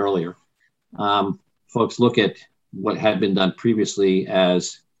this a little earlier, folks look at what had been done previously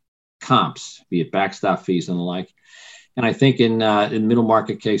as comps, be it backstop fees and the like. And I think in middle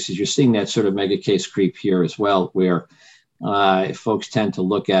market cases, you're seeing that sort of mega case creep here as well, where folks tend to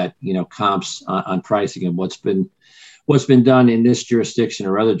look at comps on pricing and what's been done in this jurisdiction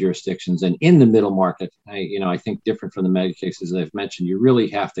or other jurisdictions. And in the middle market, I think different from the mega cases that I've mentioned, you really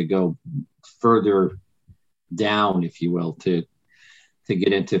have to go further down, if you will, to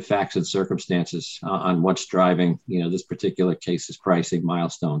get into facts and circumstances on what's driving, this particular case's pricing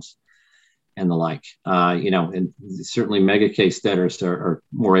milestones and the like. And certainly mega case debtors are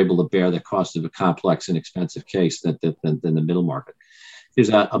more able to bear the cost of a complex and expensive case than the middle market. There's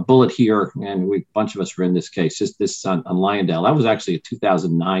a bullet here, and a bunch of us were in this case, this on Lyondell. That was actually a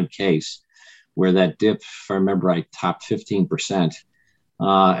 2009 case where that DIP, if I remember right, topped 15%.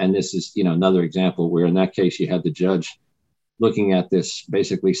 And this is, another example where in that case you had the judge looking at this,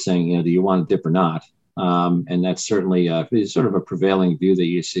 basically saying, do you want a DIP or not? And that's certainly is sort of a prevailing view that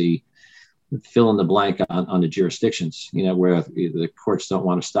you see, fill in the blank on the jurisdictions, where the courts don't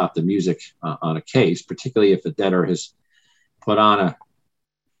want to stop the music on a case, particularly if the debtor has put on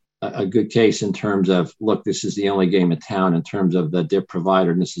a good case in terms of, look, this is the only game in town in terms of the DIP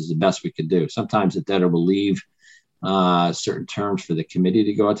provider, and this is the best we could do. Sometimes the debtor will leave certain terms for the committee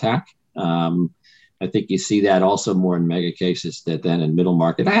to go attack. I think you see that also more in mega cases than in middle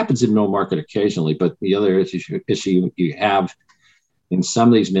market. It happens in middle market occasionally, but the other issue you have in some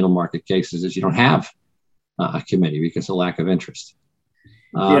of these middle market cases is you don't have a committee because of lack of interest.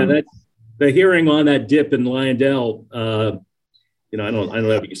 The hearing on that DIP in Lyondell, I don't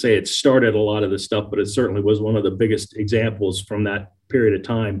know if you can say it started a lot of this stuff, but it certainly was one of the biggest examples from that period of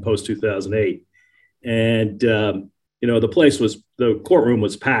time, post 2008. And, the courtroom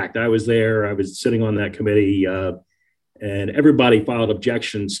was packed. I was there. I was sitting on that committee, and everybody filed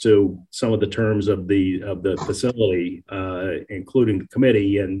objections to some of the terms of the facility, including the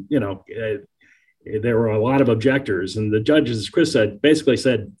committee. And, there were a lot of objectors, and the judges, as Chris said, basically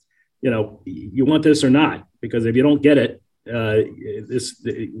said, you want this or not, because if you don't get it, this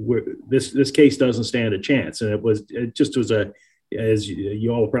case doesn't stand a chance. And it just was as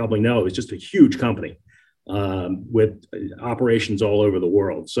you all probably know, it's just a huge company with operations all over the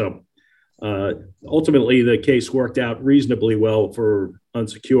world. So ultimately, the case worked out reasonably well for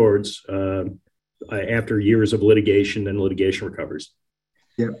unsecureds after years of litigation and litigation recoveries.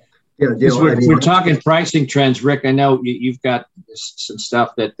 Yeah. We're talking pricing trends, Rick. I know you've got some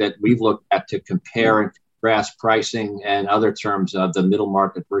stuff that we've looked at to compare and contrast pricing and other terms of the middle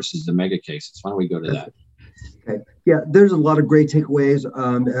market versus the mega cases. Why don't we go to that? Okay. Yeah, there's a lot of great takeaways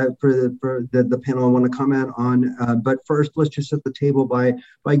for the panel I want to comment on. But first, let's just set the table by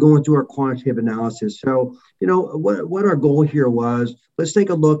going through our quantitative analysis. So, what our goal here was, let's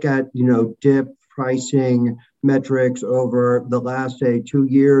take a look at, DIP pricing metrics over the last, say, 2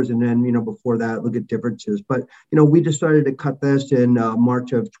 years. And then, before that, look at differences. But, we decided to cut this in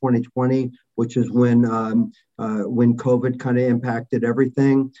March of 2020, which is when COVID kind of impacted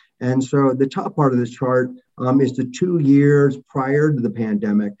everything. And so the top part of this chart is the 2 years prior to the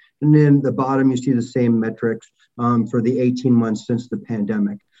pandemic. And then the bottom, you see the same metrics for the 18 months since the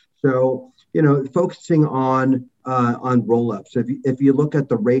pandemic. So, focusing on roll-ups, if you look at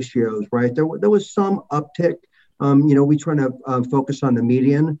the ratios, right, there was some uptick. We try to focus on the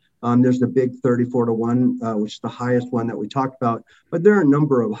median. There's the big 34-to-1, which is the highest one that we talked about, but there are a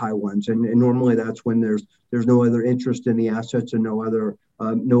number of high ones. And normally that's when there's no other interest in the assets and no other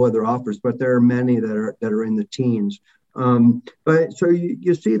offers, but there are many that are in the teens. But so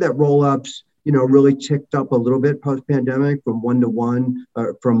you see that roll-ups, really ticked up a little bit post-pandemic from 1-to-1,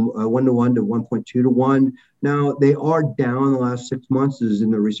 from 1-to-1 to 1.2-to-1. Now they are down the last 6 months, this is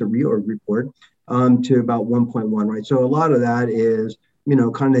in the recent reorg report, to about 1.1, right? So a lot of that is,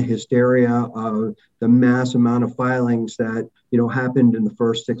 kind of hysteria of the mass amount of filings that, happened in the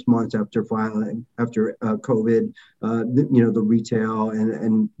first 6 months after COVID, the retail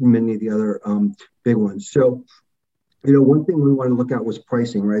and many of the other big ones. So, one thing we want to look at was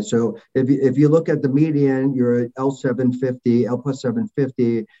pricing, right? So if you look at the median, you're at L750, L plus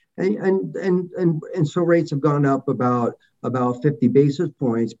 750, and so rates have gone up about 50 basis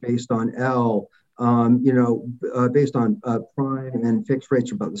points based on L. Based on prime and fixed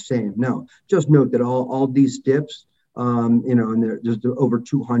rates are about the same. Now, just note that all these dips, and there's over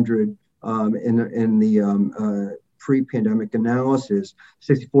 200 in the pre-pandemic analysis.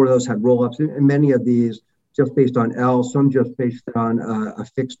 64 of those had roll-ups, and many of these just based on L, some just based on a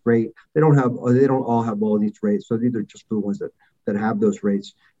fixed rate. They don't all have all of these rates. So these are just the ones that have those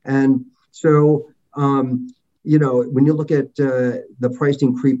rates. And so, when you look at the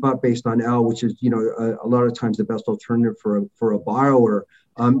pricing creep up based on L, which is, a lot of times the best alternative for a borrower,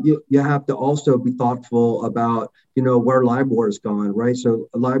 you have to also be thoughtful about, where LIBOR has gone, right? So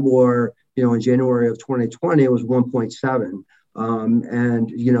LIBOR, in January of 2020, it was 1.7.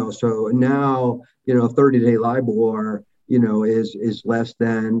 And, so now, 30-day LIBOR, is less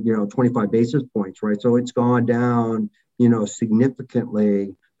than, 25 basis points, right? So it's gone down,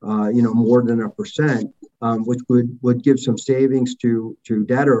 significantly, more than 1%, which would give some savings to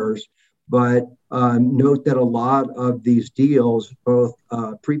debtors. But note that a lot of these deals, both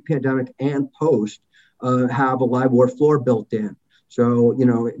pre-pandemic and post, have a LIBOR floor built in. So,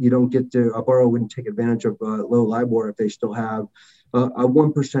 you don't get to, a borrower wouldn't take advantage of low LIBOR if they still have a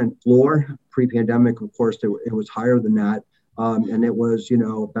 1% floor. Pre-pandemic, of course, it was higher than that. And it was,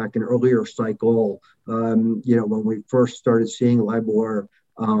 back in an earlier cycle, when we first started seeing LIBOR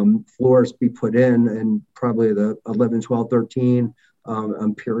floors be put in, and probably the 11, 12, 13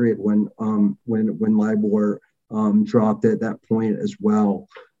 period when LIBOR dropped at that point as well.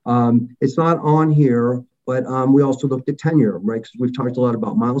 It's not on here, but we also looked at tenure, right? Because we've talked a lot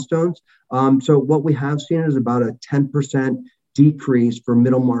about milestones. So what we have seen is about a 10% decrease for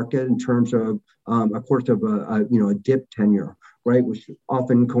middle market in terms of a DIP tenure, right, which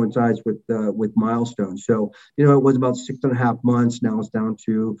often coincides with milestones. So, it was about 6.5 months. Now it's down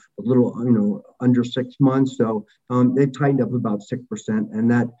to a little, under 6 months. So they've tightened up about 6%,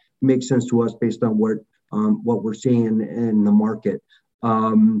 and that makes sense to us based on what we're seeing in the market.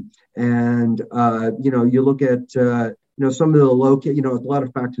 You look at some of the low, a lot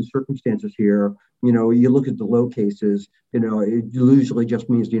of facts and circumstances here. You look at the low cases. It usually just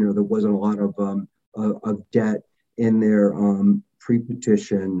means there wasn't a lot of debt in their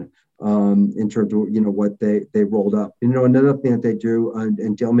pre-petition in terms of what they rolled up. Another thing that they do,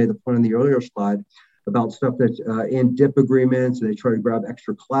 and Dale made the point on the earlier slide about stuff that's in DIP agreements, and they try to grab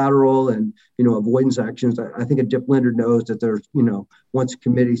extra collateral and avoidance actions. I think a DIP lender knows that there's once a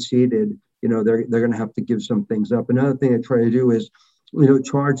committee seated, they're going to have to give some things up. Another thing they try to do is,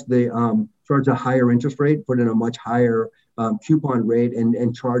 charge a higher interest rate, put in a much higher coupon rate,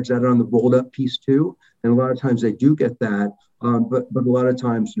 and charge that on the rolled up piece too. And a lot of times they do get that, but a lot of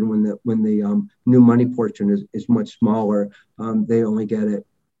times when the new money portion is much smaller, they only get it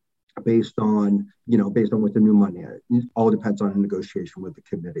based on what the new money is. It all depends on a negotiation with the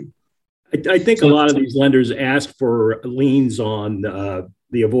committee. I think a lot of these lenders ask for liens on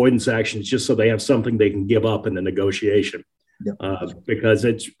the avoidance actions just so they have something they can give up in the negotiation. Yep. Because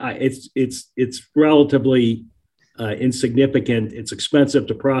it's relatively insignificant. It's expensive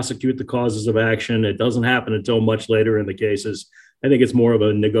to prosecute the causes of action. It doesn't happen until much later in the cases. I think it's more of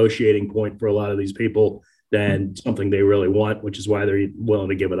a negotiating point for a lot of these people than something they really want, which is why they're willing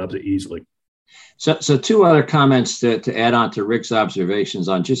to give it up easily. So two other comments to add on to Rick's observations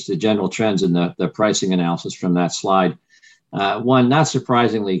on just the general trends in the pricing analysis from that slide. One, not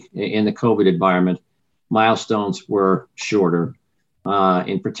surprisingly, in the COVID environment, milestones were shorter,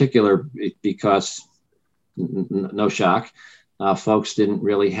 in particular because, no shock, folks didn't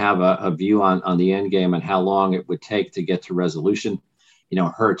really have a view on the end game and how long it would take to get to resolution.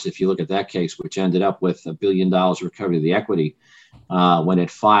 Hertz, if you look at that case, which ended up with $1 billion recovery of the equity, when it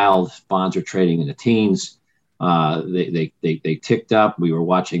filed, bonds were trading in the teens. They ticked up. We were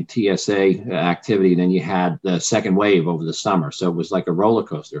watching TSA activity, and then you had the second wave over the summer. So it was like a roller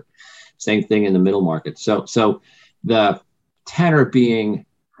coaster. Same thing in the middle market. So the tenor being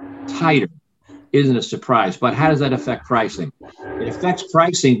tighter isn't a surprise. But how does that affect pricing? It affects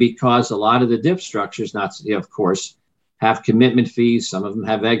pricing because a lot of the DIP structures, of course, have commitment fees. Some of them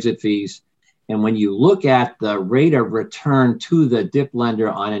have exit fees. And when you look at the rate of return to the DIP lender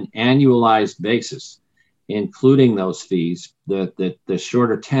on an annualized basis, including those fees, the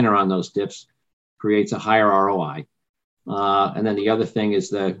shorter tenor on those DIPs creates a higher ROI. And then the other thing is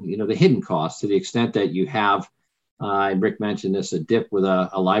the hidden costs, to the extent that you have, and Rick mentioned this, a DIP with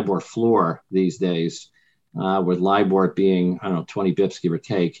a LIBOR floor these days, with LIBOR being, 20 bips, give or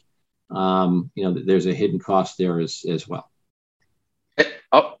take. There's a hidden cost there as well.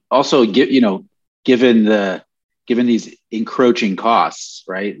 Also, given these encroaching costs,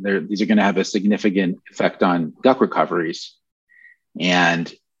 right? These are going to have a significant effect on GUC recoveries,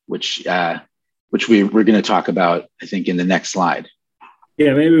 and which we're going to talk about, I think, in the next slide.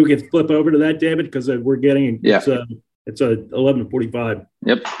 Yeah, maybe we could flip over to that, David, because we're getting it's 11:45.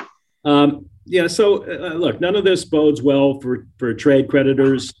 Yep. So look, none of this bodes well for trade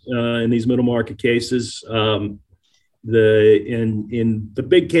creditors in these middle market cases. In the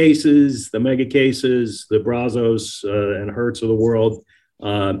big cases, the mega cases, the Brazos and Hertz of the world,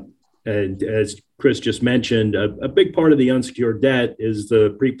 and as Chris just mentioned, a big part of the unsecured debt is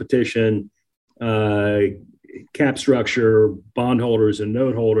the pre-petition cap structure, bondholders and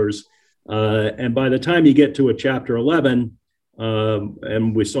note holders. And by the time you get to a Chapter 11,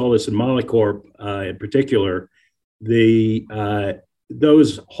 and we saw this in Molycorp in particular,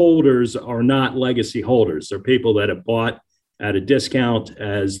 those holders are not legacy holders. They're people that have bought at a discount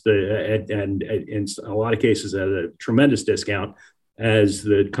and in a lot of cases at a tremendous discount as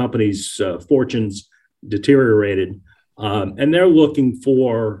the company's fortunes deteriorated. And they're looking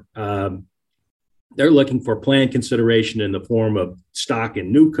for plan consideration in the form of stock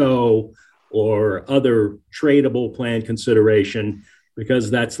in Newco or other tradable plan consideration, because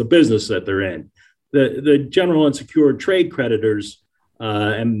that's the business that they're in. The general unsecured trade creditors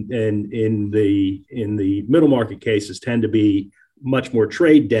and in the middle market cases tend to be much more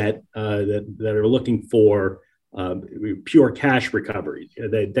trade debt that are looking for pure cash recovery.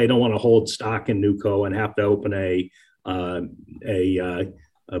 They don't want to hold stock in Newco and have to open a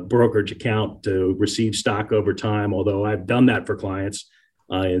brokerage account to receive stock over time, although I've done that for clients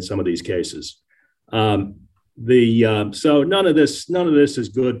in some of these cases. So none of this is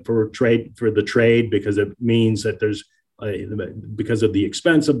good for the trade, because it means that there's because of the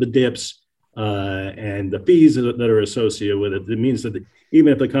expense of the DIPs and the fees that are associated with it. It means that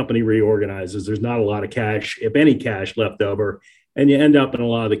even if the company reorganizes, there's not a lot of cash, if any cash, left over, and you end up in a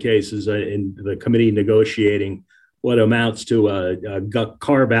lot of the cases in the committee negotiating what amounts to a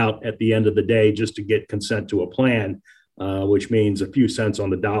carve out at the end of the day just to get consent to a plan, which means a few cents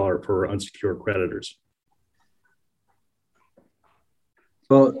on the dollar for unsecured creditors.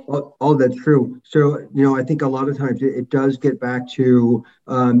 Well, all that's true. So, I think a lot of times it does get back to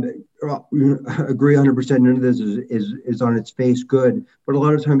agree 100%. None of this is on its face good, but a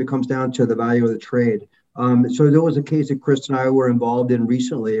lot of time it comes down to the value of the trade. So there was a case that Chris and I were involved in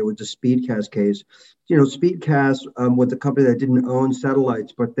recently. It was a Speedcast case. Speedcast was a company that didn't own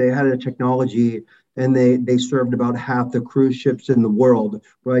satellites, but they had a technology and they served about half the cruise ships in the world,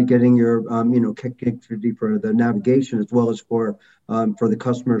 right? Getting your connectivity for the navigation as well as for the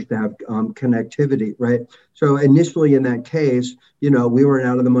customers to have connectivity, right? So initially in that case, we were an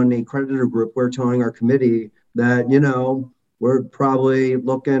out of the money creditor group. We're telling our committee that we're probably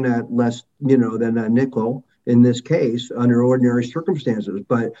looking at less than a nickel in this case under ordinary circumstances.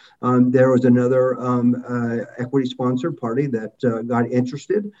 But there was another equity sponsor party that got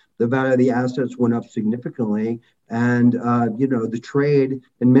interested. The value of the assets went up significantly. And, the trade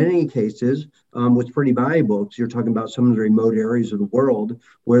in many cases was pretty valuable, because you're talking about some of the remote areas of the world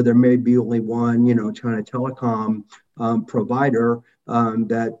where there may be only one, China Telecom provider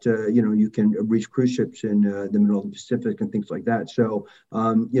that, you can reach cruise ships in the middle of the Pacific and things like that. So,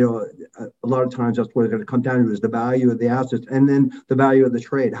 a lot of times that's what it's going to come down to, is the value of the assets and then the value of the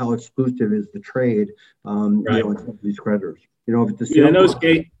trade. How exclusive is the trade, right. In terms of these creditors? If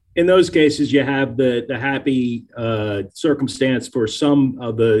the in those cases, you have the happy circumstance for some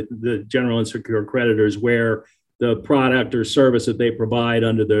of the general unsecured creditors where the product or service that they provide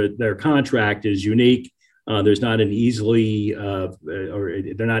under their contract is unique. There's not an easily or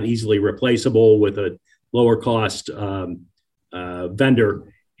they're not easily replaceable with a lower cost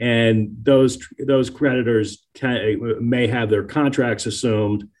vendor, and those creditors may have their contracts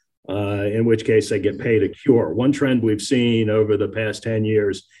assumed, in which case they get paid a cure. One trend we've seen over the past 10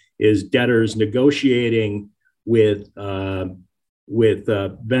 years is debtors negotiating with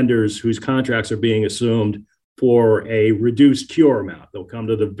vendors whose contracts are being assumed for a reduced cure amount. They'll come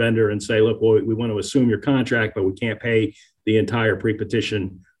to the vendor and say, look, well, we want to assume your contract, but we can't pay the entire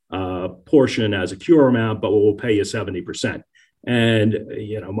pre-petition portion as a cure amount, but we'll pay you 70%. And,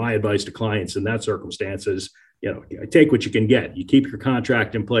 my advice to clients in that circumstance is, take what you can get. You keep your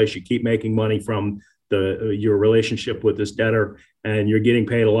contract in place, you keep making money from your relationship with this debtor, and you're getting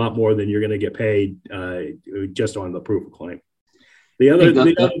paid a lot more than you're going to get paid just on the proof of claim.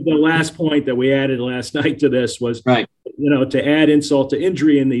 The last point that we added last night to this was, right, to add insult to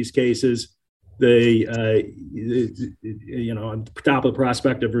injury in these cases, on top of the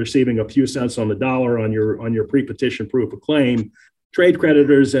prospect of receiving a few cents on the dollar on your pre-petition proof of claim, trade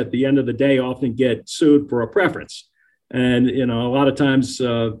creditors at the end of the day often get sued for a preference. And, a lot of times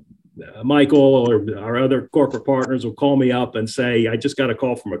Michael or our other corporate partners will call me up and say, I just got a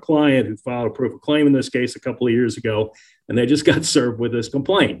call from a client who filed a proof of claim in this case a couple of years ago, and they just got served with this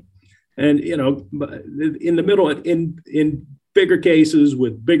complaint. And, in the middle, in bigger cases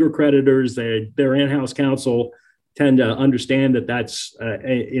with bigger creditors, their in-house counsel tend to understand that that's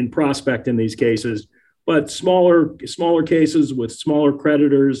in prospect in these cases. But smaller cases with smaller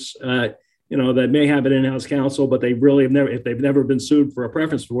creditors, that may have an in-house counsel, but they really have never, if they've never been sued for a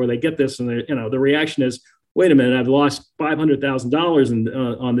preference before, they get this, and the reaction is, wait a minute, I've lost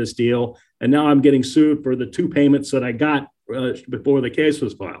 $500,000 on this deal, and now I'm getting sued for the two payments that I got before the case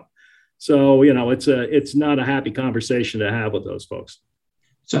was filed. So, it's not a happy conversation to have with those folks.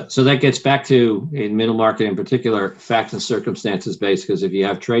 So that gets back to, in middle market in particular, facts and circumstances based, because if you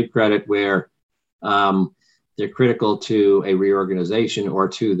have trade credit where they're critical to a reorganization or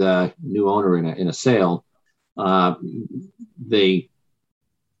to the new owner in a sale, the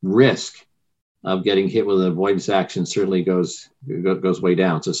risk of getting hit with an avoidance action certainly goes way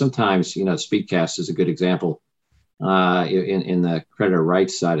down. So sometimes, Speedcast is a good example in the creditor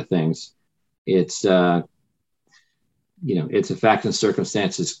rights side of things. It's it's a fact and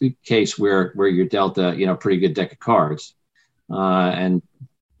circumstances case where you're dealt a pretty good deck of cards, and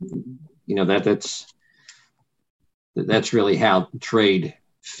that's really how trade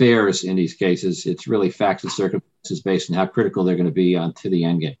fares in these cases. It's really facts and circumstances based on how critical they're going to be to the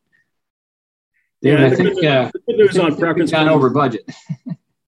end game. Yeah, the good news on preference claims over budget.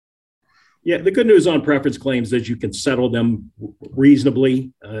 Yeah, the good news on preference claims is you can settle them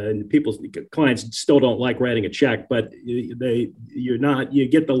reasonably, and clients still don't like writing a check, but you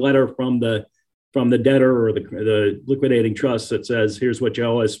get the letter from the debtor or the liquidating trust that says, here's what you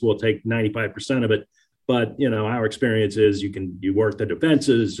owe us, we'll take 95% of it. But our experience is you work the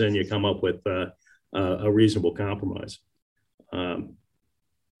defenses and you come up with a reasonable compromise.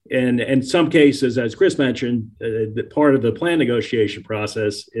 And in some cases, as Chris mentioned, the part of the plan negotiation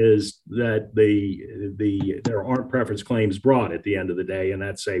process is that there aren't preference claims brought at the end of the day, and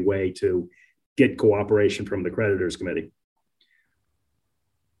that's a way to get cooperation from the creditors committee.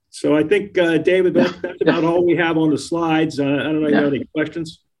 So I think, David, that's about all we have on the slides. I don't know if you have any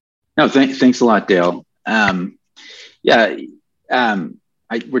questions. No, thanks a lot, Dale. We're done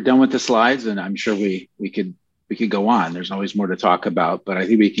with the slides, and I'm sure we could go on. There's always more to talk about, but I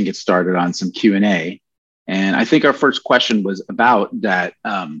think we can get started on some Q&A. And I think our first question was about that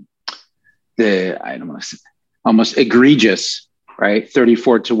I don't want to say, almost egregious, right?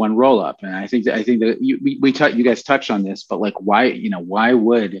 34-to-1 roll up. And I think that you guys touched on this, but like, why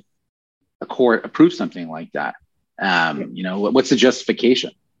would a court approve something like that? What's the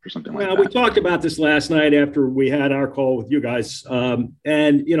justification for something like that? Well, we talked about this last night after we had our call with you guys. And,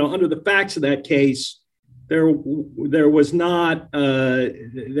 under the facts of that case, there were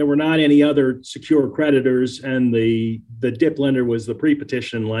not any other secure creditors, and the DIP lender was the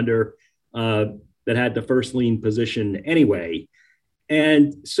pre-petition lender that had the first lien position anyway.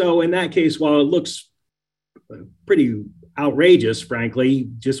 And so in that case, while it looks pretty outrageous, frankly,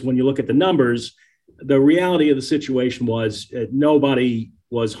 just when you look at the numbers, the reality of the situation was nobody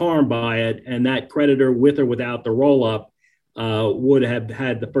was harmed by it, and that creditor, with or without the roll-up, would have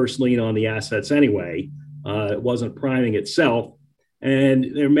had the first lien on the assets anyway. It wasn't priming itself.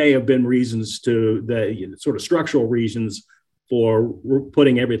 And there may have been reasons sort of structural reasons for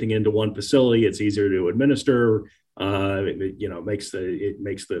putting everything into one facility. It's easier to administer. It makes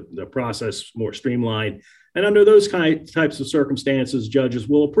the process more streamlined. And under those types of circumstances, judges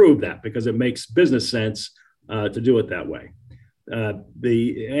will approve that because it makes business sense to do it that way.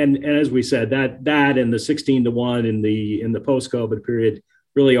 And as we said, that and the 16-to-1 in the post-COVID period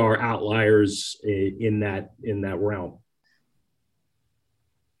really are outliers in that realm.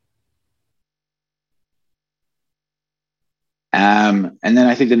 And then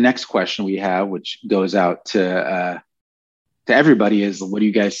I think the next question we have, which goes out to everybody, is what do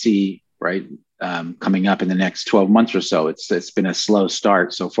you guys see, right, coming up in the next 12 months or so? It's been a slow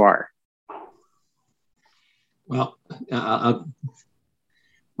start so far. Well,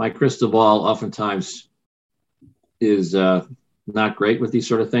 my crystal ball oftentimes is not great with these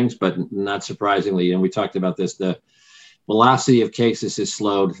sort of things, but not surprisingly, and we talked about this, the velocity of cases is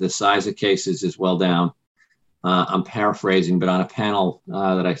slowed, the size of cases is well down. I'm paraphrasing, but on a panel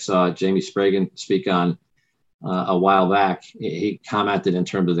that I saw Jamie Spragan speak on a while back, he commented in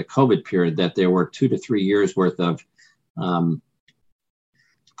terms of the COVID period that there were 2 to 3 years worth of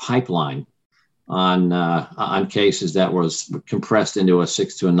pipeline on cases that was compressed into a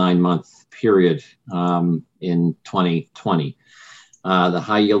 6 to 9 month period in 2020. The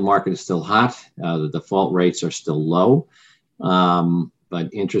high yield market is still hot. The default rates are still low.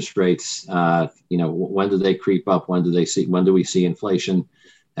 But interest rates, when do they creep up? When do we see inflation?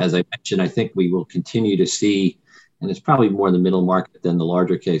 As I mentioned, I think we will continue to see, and it's probably more in the middle market than the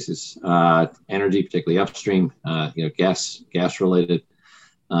larger cases, energy, particularly upstream, gas related,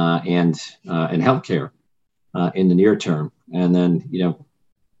 and healthcare in the near term. And then,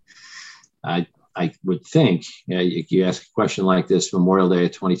 I would think if you ask a question like this, Memorial Day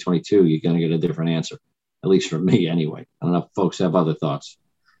of 2022, you're going to get a different answer. At least for me, anyway. I don't know if folks have other thoughts.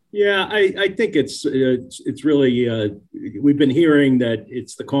 Yeah, I think it's really, we've been hearing that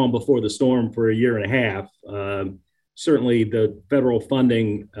it's the calm before the storm for a year and a half. Certainly the federal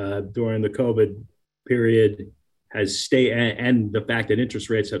funding during the COVID period has stayed, and the fact that interest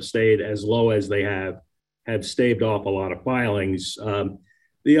rates have stayed as low as they have staved off a lot of filings.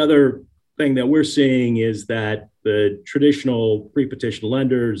 The other thing that we're seeing is that the traditional pre-petition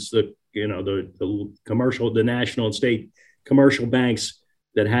lenders, the commercial, the national and state commercial banks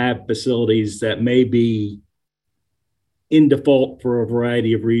that have facilities that may be in default for a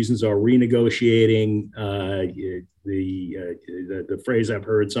variety of reasons are renegotiating. The phrase I've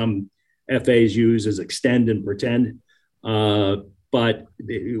heard some FAs use is extend and pretend. But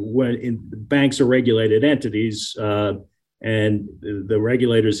when banks are regulated entities, and the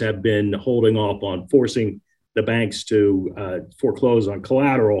regulators have been holding off on forcing the banks to foreclose on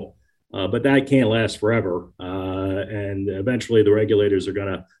collateral. But that can't last forever. And eventually the regulators are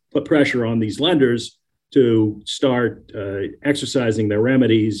going to put pressure on these lenders to start exercising their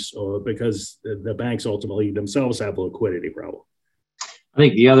remedies because the banks ultimately themselves have a liquidity problem. I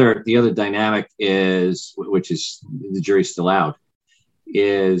think the other dynamic is, which is the jury's still out,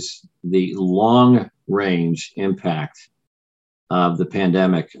 is the long range impact of the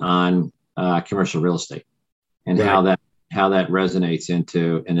pandemic on commercial real estate and right. how that resonates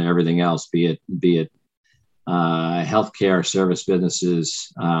into everything else, be it healthcare, service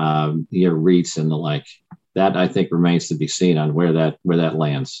businesses, REITs and the like. That I think remains to be seen on where that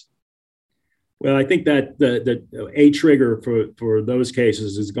lands. Well, I think that a trigger for those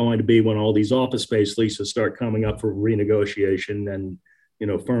cases is going to be when all these office space leases start coming up for renegotiation, and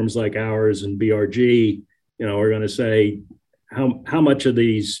firms like ours and BRG, are going to say how much of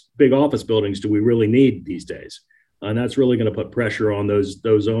these big office buildings do we really need these days? And that's really going to put pressure on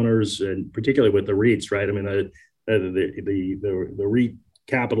those owners, and particularly with the REITs, right? I mean, the REIT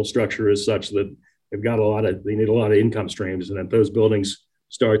capital structure is such that they need a lot of income streams, and if those buildings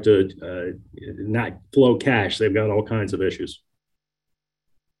start to not flow cash. They've got all kinds of issues.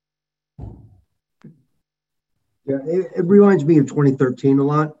 Yeah, it reminds me of 2013 a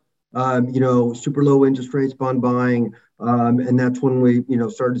lot. Super low interest rates, bond buying, and that's when we,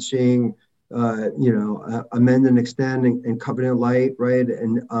 started seeing, amend and extend and covenant light, right?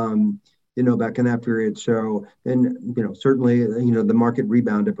 And back in that period. So, and certainly, the market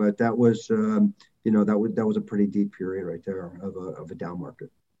rebounded, but that was, that was a pretty deep period right there of a down market.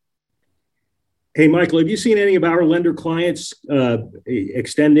 Hey, Michael, have you seen any of our lender clients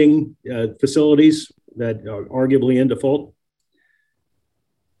extending facilities that are arguably in default?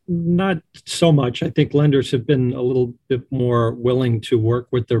 Not so much. I think lenders have been a little bit more willing to work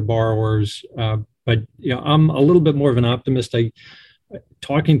with their borrowers, but I'm a little bit more of an optimist.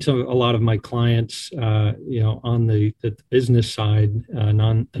 Talking to a lot of my clients, on the business side,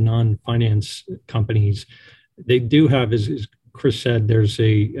 the non-finance companies, they do have, as Chris said, there's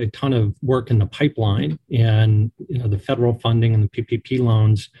a ton of work in the pipeline, and the federal funding and the PPP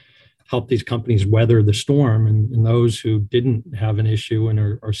loans help these companies weather the storm. And those who didn't have an issue and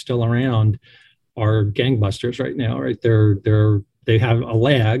are still around are gangbusters right now, right? They have a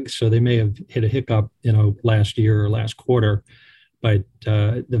lag, so they may have hit a hiccup, last year or last quarter, but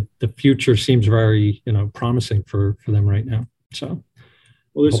the future seems very, promising for them right now. So,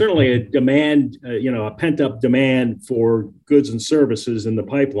 well, there's certainly a demand, a pent-up demand for goods and services in the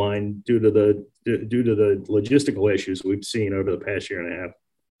pipeline due to the logistical issues we've seen over the past year and a half.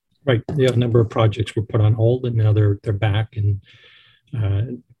 Right. Yeah, a number of projects were put on hold, and now they're back, and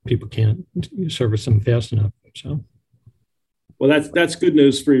people can't service them fast enough. So, well, that's good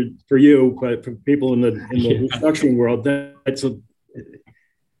news for you, but for people in the restructuring world, that's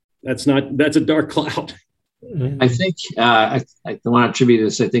a dark cloud. I think I want to attribute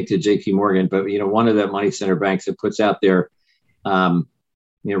this, I think, to J.P. Morgan, but one of the money center banks that puts out their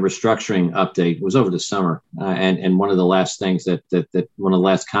restructuring update was over the summer, and one of the last things that one of the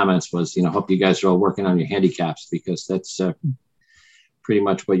last comments was, hope you guys are all working on your handicaps, because that's pretty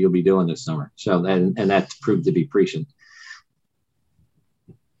much what you'll be doing this summer. So and that proved to be prescient.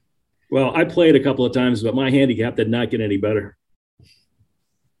 Well, I played a couple of times, but my handicap did not get any better.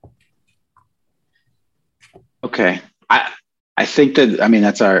 Okay. I think that,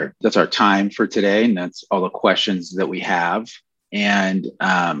 that's our time for today, and that's all the questions that we have. And,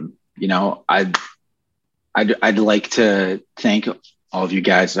 I'd like to thank all of you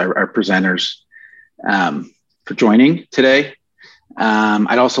guys, our presenters, for joining today.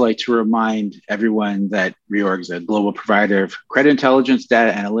 I'd also like to remind everyone that Reorg is a global provider of credit intelligence,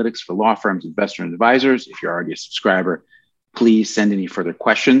 data analytics for law firms, investors, and advisors. If you're already a subscriber, please send any further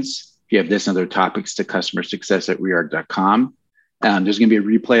questions, if you have this and other topics, to customersuccess@reorg.com. There's going to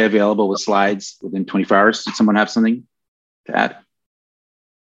be a replay available with slides within 24 hours. Did someone have something to add?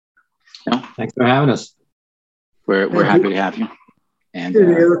 No? Thanks for having us. We're happy to have you. And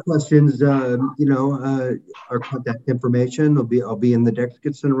any other questions, our contact information, I'll be in the deck that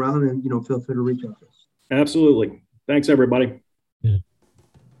gets sent around, and feel free to reach out to us. Absolutely. Thanks, everybody. Yeah.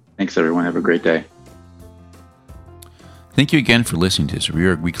 Thanks, everyone. Have a great day. Thank you again for listening to this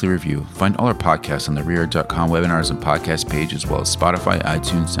Reorg Weekly Review. Find all our podcasts on the Reorg.com webinars and podcast page, as well as Spotify,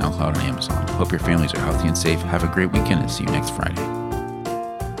 iTunes, SoundCloud, and Amazon. Hope your families are healthy and safe. Have a great weekend, and see you next Friday.